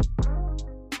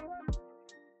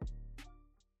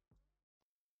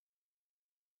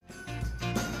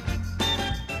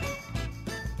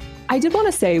 I did want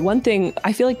to say one thing.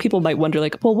 I feel like people might wonder,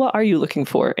 like, well, what are you looking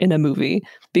for in a movie?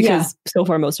 Because so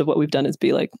far, most of what we've done is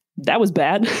be like, that was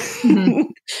bad,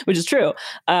 which is true,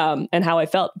 and how I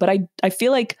felt. But I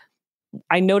feel like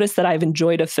I noticed that I've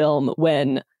enjoyed a film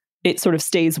when it sort of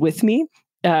stays with me.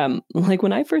 Like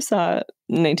when I first saw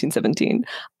 1917,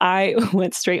 I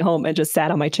went straight home and just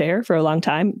sat on my chair for a long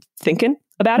time thinking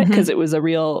about it because it was a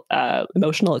real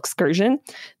emotional excursion.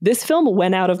 This film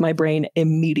went out of my brain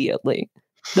immediately.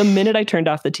 The minute I turned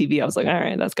off the TV, I was like, all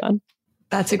right, that's gone.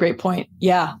 That's a great point.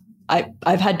 Yeah.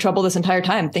 I've had trouble this entire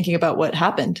time thinking about what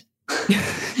happened.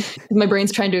 My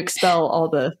brain's trying to expel all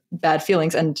the bad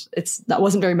feelings, and that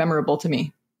wasn't very memorable to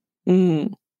me.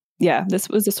 Yeah, this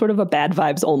was a sort of a bad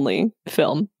vibes only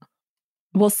film.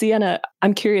 Well, Sienna,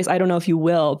 I'm curious, I don't know if you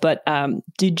will, but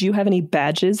did you have any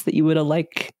badges that you would have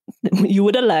liked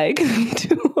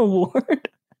to award?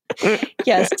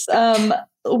 Yes.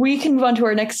 We can move on to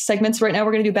our next segments. Right now,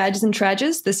 we're going to do badges and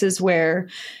trages. This is where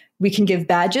we can give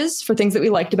badges for things that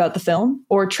we liked about the film,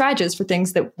 or trages for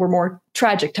things that were more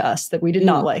tragic to us that we did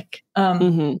not like.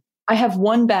 I have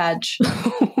one badge,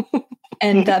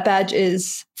 and that badge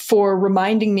is for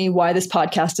reminding me why this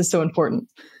podcast is so important.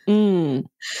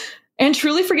 And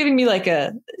truly for giving me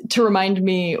to remind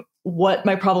me what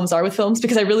my problems are with films,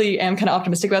 because I really am kind of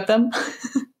optimistic about them.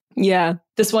 Yeah.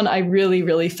 This one, I really,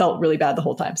 really felt really bad the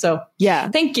whole time. So yeah,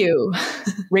 thank you.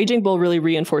 Raging Bull really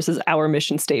reinforces our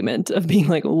mission statement of being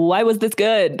like, why was this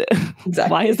good?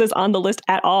 Exactly. Why is this on the list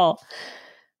at all?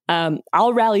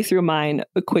 I'll rally through mine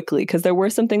quickly because there were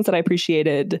some things that I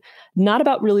appreciated, not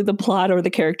about really the plot or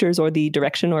the characters or the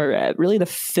direction or really the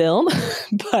film,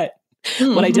 but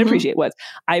what I did appreciate was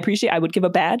I would give a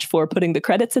badge for putting the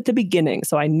credits at the beginning.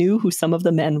 So I knew who some of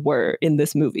the men were in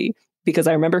this movie. Because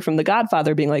I remember from The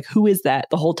Godfather being like, who is that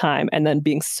the whole time? And then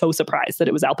being so surprised that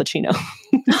it was Al Pacino.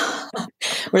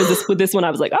 Whereas with this one, I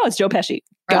was like, oh, it's Joe Pesci.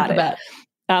 Got it.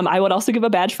 I would also give a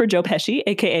badge for Joe Pesci,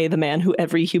 a.k.a. the man who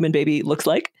every human baby looks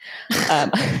like.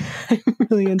 I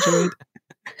really enjoyed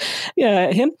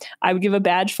him. I would give a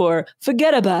badge for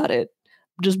forget about it.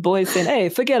 Just boys saying, hey,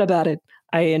 forget about it.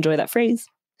 I enjoy that phrase.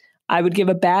 I would give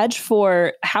a badge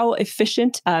for how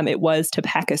efficient it was to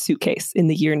pack a suitcase in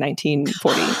the year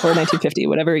 1940 or 1950,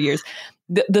 whatever years.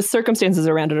 The circumstances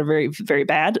around it are very, very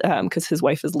bad because his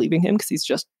wife is leaving him because he's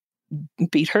just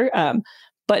beat her.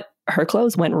 But her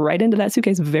clothes went right into that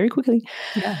suitcase very quickly.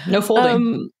 Yeah, no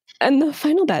folding. And the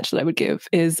final badge that I would give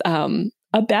is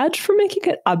a badge for making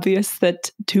it obvious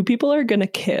that two people are going to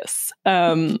kiss.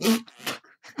 And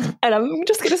I'm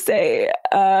just going to say,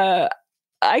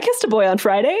 I kissed a boy on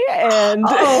Friday, and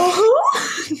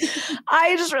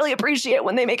I just really appreciate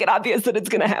when they make it obvious that it's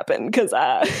going to happen, because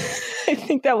I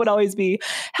think that would always be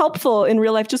helpful in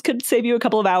real life. Just could save you a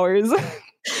couple of hours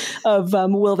of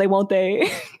will they, won't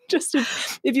they? Just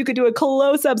if you could do a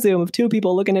close-up zoom of two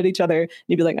people looking at each other,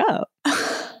 you'd be like, oh,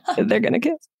 they're going to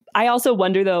kiss. I also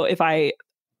wonder, though, if I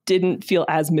didn't feel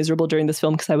as miserable during this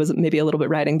film because I was maybe a little bit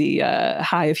riding the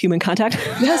high of human contact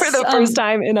for the first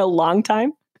time in a long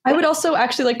time. I would also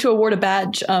actually like to award a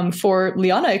badge for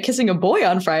Liana kissing a boy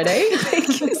on Friday.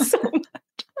 Thank you so much.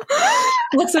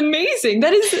 That's amazing.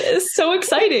 That is so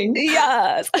exciting.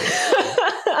 Yes.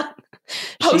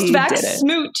 Post-vax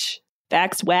smooch.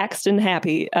 Vaxxed, waxed, and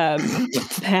happy.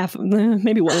 Half,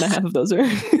 maybe 1.5 of those are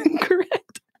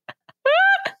correct.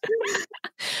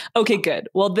 Okay, good.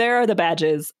 Well, there are the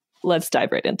badges. Let's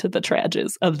dive right into the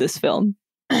trages of this film.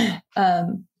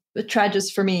 The trages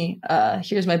for me,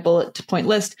 here's my bullet point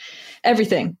list.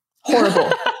 Everything. Horrible.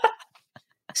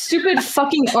 Stupid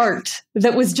fucking art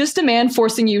that was just a man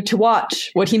forcing you to watch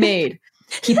what he made.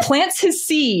 He plants his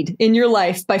seed in your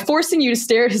life by forcing you to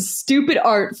stare at his stupid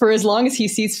art for as long as he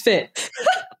sees fit.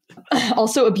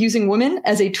 Also abusing women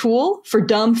as a tool for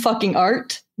dumb fucking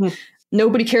art.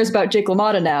 Nobody cares about Jake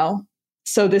LaMotta now,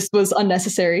 so this was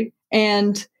unnecessary.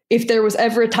 And if there was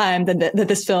ever a time that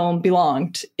this film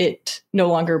belonged, it no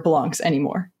longer belongs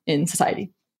anymore in society.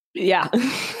 Yeah,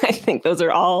 I think those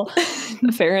are all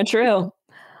fair and true.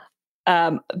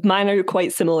 Mine are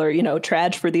quite similar,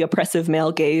 trage for the oppressive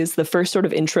male gaze. The first sort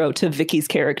of intro to Vicky's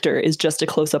character is just a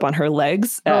close-up on her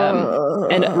legs.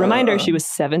 And a reminder, she was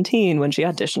 17 when she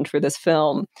auditioned for this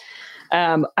film.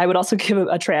 I would also give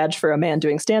a trage for a man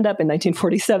doing stand-up in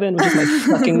 1947, which is my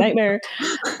fucking nightmare.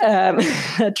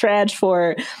 A trage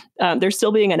for there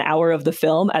still being an hour of the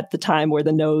film at the time where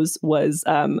the nose was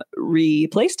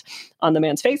replaced on the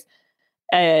man's face.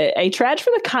 A trage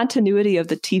for the continuity of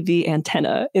the TV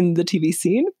antenna in the TV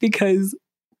scene, because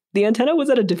the antenna was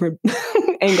at a different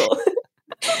angle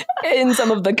in some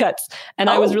of the cuts. And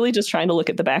I was really just trying to look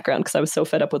at the background because I was so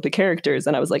fed up with the characters.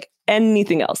 And I was like,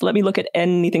 anything else? Let me look at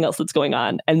anything else that's going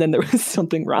on. And then there was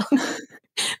something wrong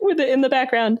with it in the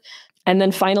background. And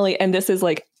then finally, and this is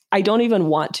like, I don't even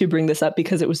want to bring this up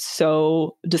because it was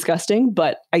so disgusting,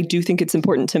 but I do think it's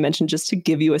important to mention just to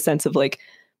give you a sense of like,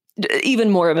 even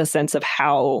more of a sense of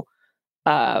how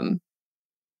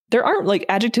there aren't like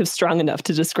adjectives strong enough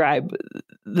to describe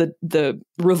the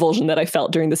revulsion that I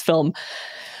felt during this film.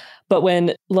 But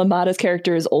when LaMotta's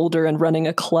character is older and running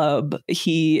a club,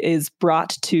 he is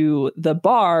brought to the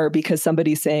bar because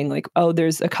somebody's saying like, oh,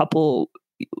 there's a couple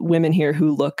women here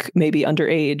who look maybe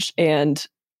underage. And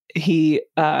he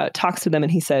talks to them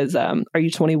and he says, are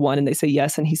you 21? And they say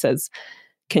yes. And he says,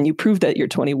 can you prove that you're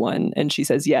 21? And she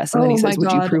says yes. And then he says,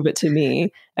 would you prove it to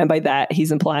me? And by that,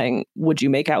 he's implying, would you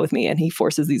make out with me? And he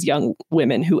forces these young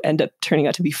women who end up turning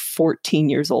out to be 14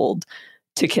 years old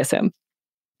to kiss him.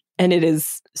 And it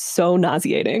is so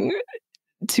nauseating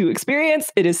to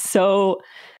experience. It is so...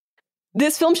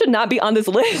 This film should not be on this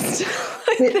list.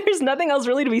 There's nothing else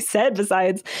really to be said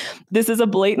besides this is a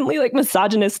blatantly like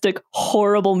misogynistic,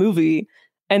 horrible movie.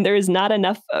 And there is not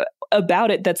enough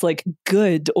about it that's like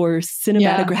good or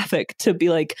cinematographic to be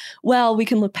like, well, we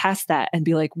can look past that and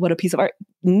be like, what a piece of art.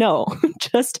 No,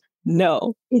 just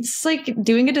no. It's like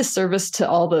doing a disservice to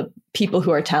all the people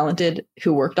who are talented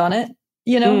who worked on it,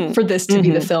 for this to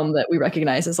be the film that we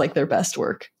recognize as like their best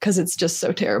work, because it's just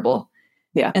so terrible.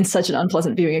 Yeah. And such an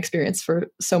unpleasant viewing experience for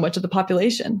so much of the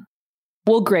population.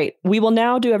 Well, great. We will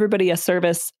now do everybody a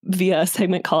service via a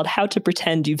segment called How to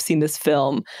Pretend You've Seen This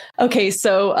Film. Okay,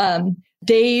 so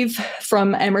Dave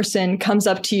from Emerson comes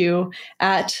up to you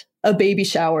at a baby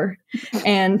shower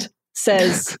and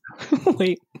says...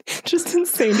 Wait, just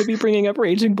insane to be bringing up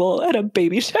Raging Bull at a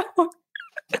baby shower.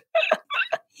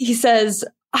 He says,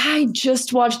 I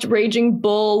just watched Raging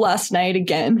Bull last night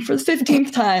again for the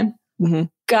 15th time. Mm-hmm.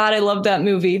 God, I love that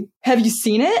movie. Have you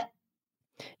seen it?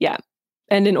 Yeah.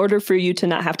 And in order for you to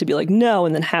not have to be like, no,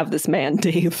 and then have this man,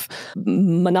 Dave,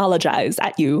 monologize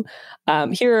at you,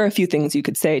 here are a few things you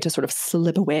could say to sort of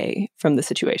slip away from the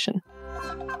situation.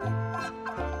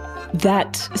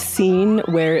 That scene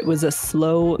where it was a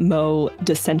slow-mo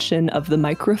descension of the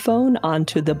microphone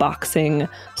onto the boxing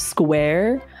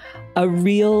square, a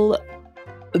real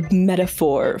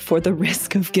metaphor for the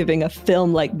risk of giving a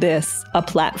film like this a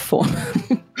platform.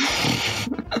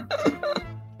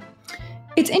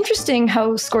 It's interesting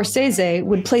how Scorsese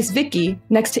would place Vicky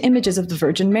next to images of the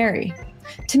Virgin Mary.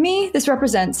 To me, this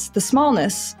represents the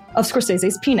smallness of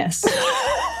Scorsese's penis.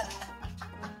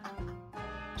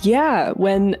 Yeah,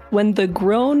 when the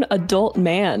grown adult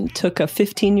man took a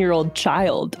 15-year-old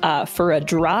child for a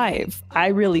drive, I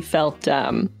really felt,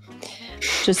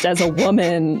 just as a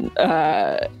woman,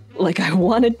 like I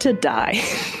wanted to die.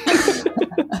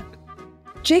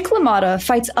 Jake LaMotta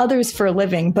fights others for a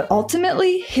living, but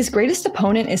ultimately, his greatest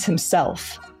opponent is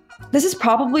himself. This is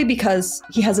probably because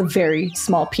he has a very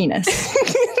small penis.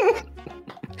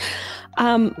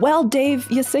 Well, Dave,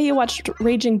 you say you watched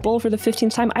Raging Bull for the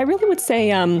 15th time. I really would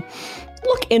say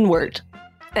look inward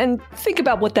and think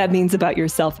about what that means about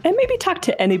yourself, and maybe talk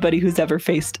to anybody who's ever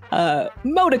faced a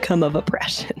modicum of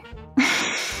oppression.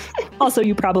 Also,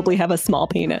 you probably have a small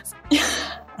penis.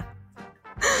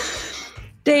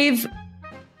 Dave,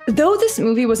 though this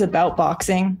movie was about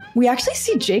boxing, we actually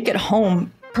see Jake at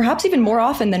home, perhaps even more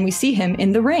often than we see him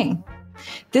in the ring.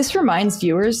 This reminds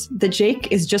viewers that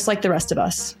Jake is just like the rest of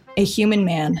us, a human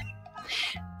man.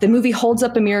 The movie holds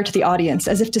up a mirror to the audience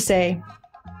as if to say,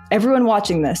 everyone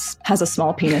watching this has a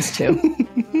small penis too.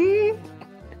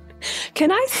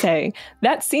 Can I say,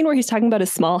 that scene where he's talking about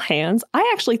his small hands, I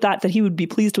actually thought that he would be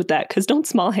pleased with that, because don't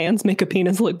small hands make a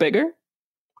penis look bigger?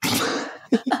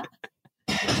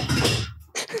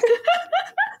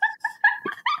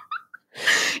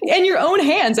 In your own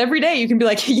hands every day, you can be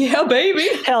like, yeah, baby.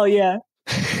 Hell yeah.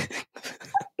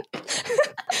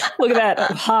 Look at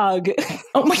that hog.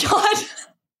 Oh my God.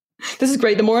 This is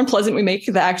great. The more unpleasant we make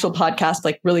the actual podcast,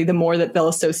 like really the more that they'll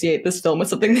associate this film with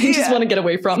something they just want to get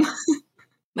away from.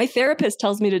 My therapist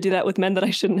tells me to do that with men that I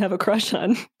shouldn't have a crush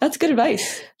on. That's good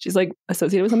advice. She's like,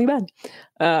 associated with something bad.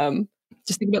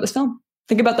 Just think about this film.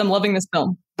 Think about them loving this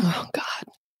film. Oh, God.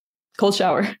 Cold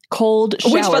shower. Cold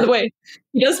shower. Which, by the way,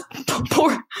 he does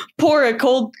pour a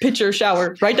cold pitcher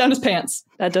shower right down his pants.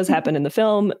 That does happen in the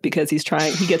film because he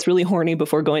gets really horny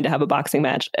before going to have a boxing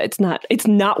match. It's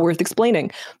not worth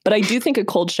explaining. But I do think a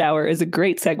cold shower is a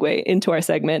great segue into our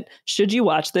segment, Should You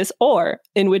Watch This? Or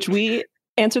in which we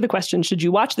answer the question, should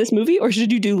you watch this movie or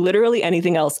should you do literally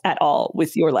anything else at all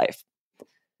with your life?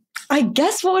 I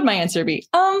guess what would my answer be?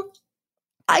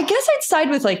 I guess I'd side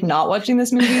with like not watching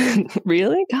this movie.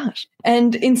 Really? Gosh.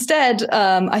 And instead,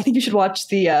 I think you should watch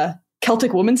the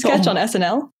Celtic Woman sketch on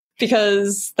SNL,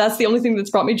 because that's the only thing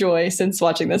that's brought me joy since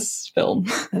watching this film.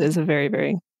 That is a very,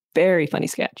 very, very funny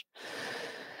sketch.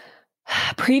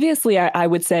 Previously, I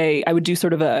would say I would do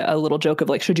sort of a little joke of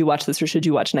like, should you watch this or should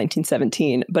you watch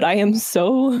 1917? But I am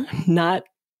so not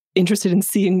interested in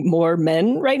seeing more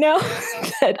men right now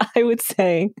that I would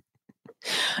say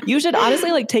you should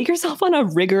honestly like take yourself on a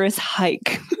rigorous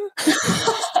hike.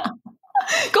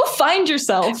 Go find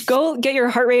yourself. Go get your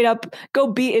heart rate up. Go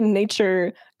be in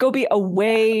nature. Go be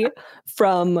away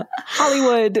from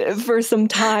Hollywood for some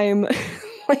time.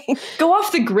 Go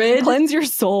off the grid. Cleanse your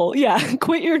soul. Yeah.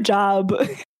 Quit your job.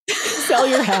 Sell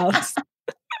your house.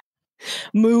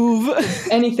 Move.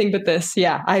 Anything but this.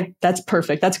 Yeah. That's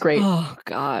perfect. That's great. Oh,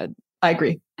 God. I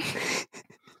agree.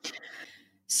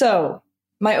 So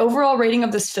my overall rating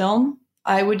of this film,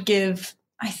 I would give,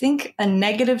 I think, a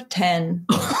 -10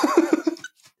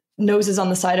 noses on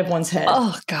the side of one's head.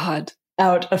 Oh, God.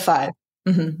 Out of 5.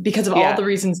 Mm-hmm. Because of all the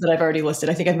reasons that I've already listed.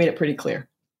 I think I've made it pretty clear.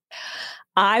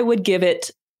 I would give it,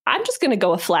 I'm just going to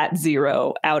go a flat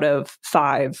 0 out of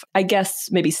 5. I guess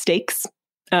maybe stakes.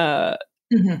 It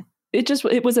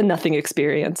was a nothing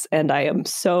experience. And I am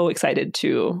so excited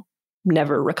to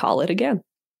never recall it again.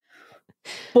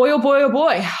 Boy, oh boy, oh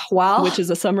boy. Wow. Which is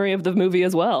a summary of the movie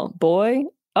as well. Boy,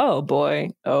 oh boy,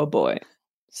 oh boy.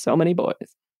 So many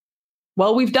boys.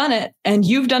 Well, we've done it. And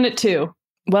you've done it too.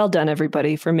 Well done,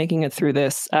 everybody, for making it through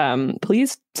this.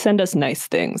 Please send us nice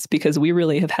things because we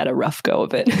really have had a rough go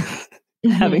of it.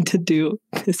 Having to do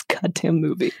this goddamn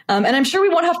movie. And I'm sure we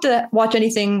won't have to watch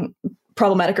anything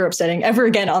problematic or upsetting ever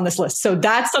again on this list. So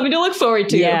that's something to look forward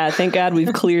to. Yeah, thank God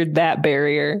we've cleared that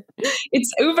barrier.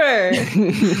 It's over.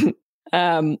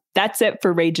 That's it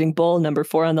for Raging Bull, number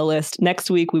 4 on the list. Next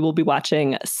week, we will be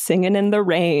watching Singin' in the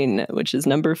Rain, which is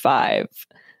number 5.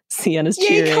 Sienna's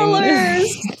cheering. Yay,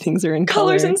 colors! Things are in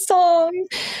colors and songs.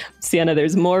 Sienna,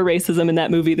 there's more racism in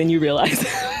that movie than you realize.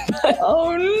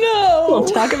 Oh no! We'll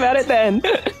talk about it then.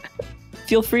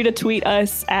 Feel free to tweet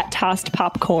us at Tossed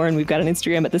Popcorn. We've got an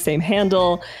Instagram at the same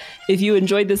handle. If you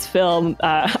enjoyed this film,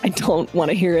 I don't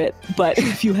want to hear it, but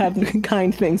if you have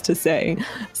kind things to say,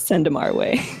 send them our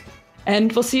way.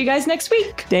 And we'll see you guys next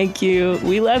week. Thank you.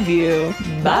 We love you.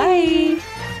 Bye.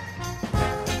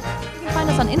 Find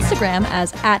us on Instagram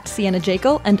as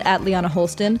 @SiennaJakel and @Liana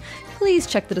Holston. Please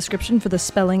check the description for the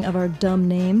spelling of our dumb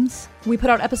names. We put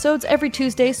out episodes every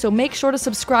Tuesday, so make sure to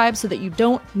subscribe so that you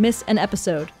don't miss an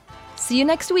episode. See you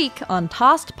next week on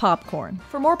Tossed Popcorn.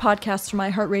 For more podcasts from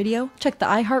iHeartRadio, check the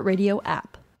iHeartRadio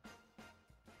app.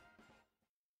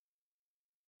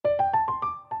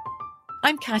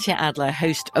 I'm Katya Adler,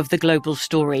 host of The Global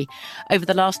Story. Over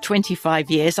the last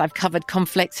 25 years, I've covered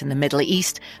conflicts in the Middle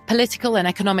East, political and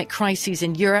economic crises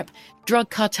in Europe, drug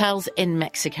cartels in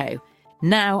Mexico.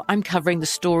 Now I'm covering the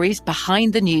stories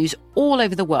behind the news all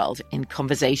over the world in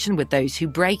conversation with those who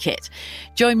break it.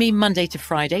 Join me Monday to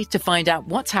Friday to find out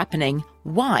what's happening,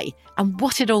 why, and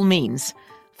what it all means.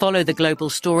 Follow The Global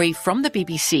Story from the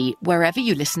BBC wherever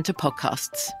you listen to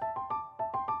podcasts.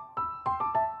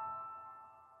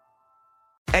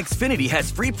 Xfinity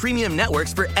has free premium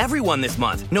networks for everyone this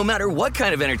month, no matter what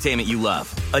kind of entertainment you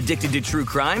love. Addicted to true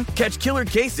crime? Catch killer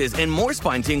cases and more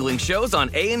spine-tingling shows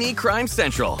on A&E Crime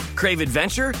Central. Crave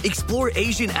adventure? Explore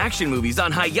Asian action movies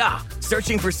on Hi-YAH.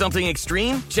 Searching for something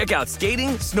extreme? Check out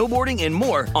skating, snowboarding, and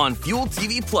more on Fuel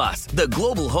TV Plus, the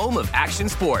global home of action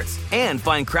sports. And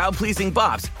find crowd-pleasing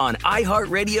bops on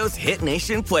iHeartRadio's Hit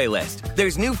Nation playlist.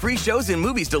 There's new free shows and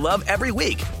movies to love every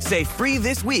week. Say free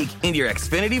this week in your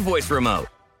Xfinity voice remote.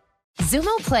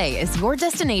 Xumo Play is your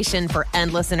destination for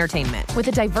endless entertainment. With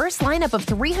a diverse lineup of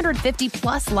 350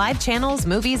 plus live channels,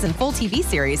 movies, and full TV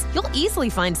series, you'll easily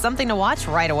find something to watch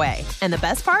right away. And the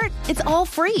best part? It's all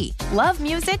free. Love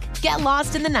music? Get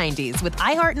lost in the 90s with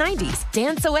iHeart 90s,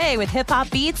 dance away with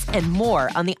hip-hop beats, and more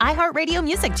on the iHeartRadio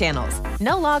music channels.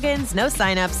 No logins, no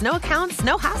signups, no accounts,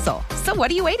 no hassle. So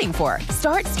what are you waiting for?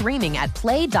 Start streaming at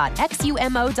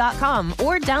play.xumo.com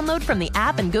or download from the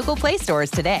app and Google Play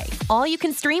stores today. All you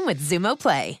can stream with Xumo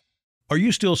Play. Are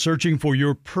you still searching for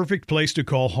your perfect place to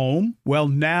call home? Well,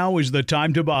 now is the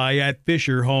time to buy at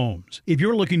Fisher Homes. If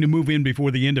you're looking to move in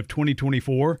before the end of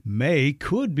 2024, May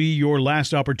could be your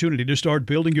last opportunity to start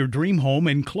building your dream home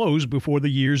and close before the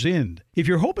year's end. If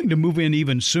you're hoping to move in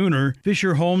even sooner,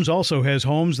 Fisher Homes also has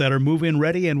homes that are move-in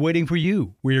ready and waiting for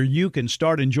you, where you can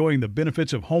start enjoying the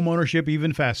benefits of homeownership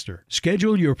even faster.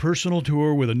 Schedule your personal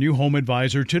tour with a new home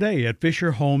advisor today at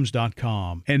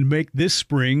FisherHomes.com and make this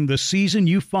spring the season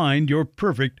you find your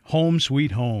perfect home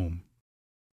sweet home.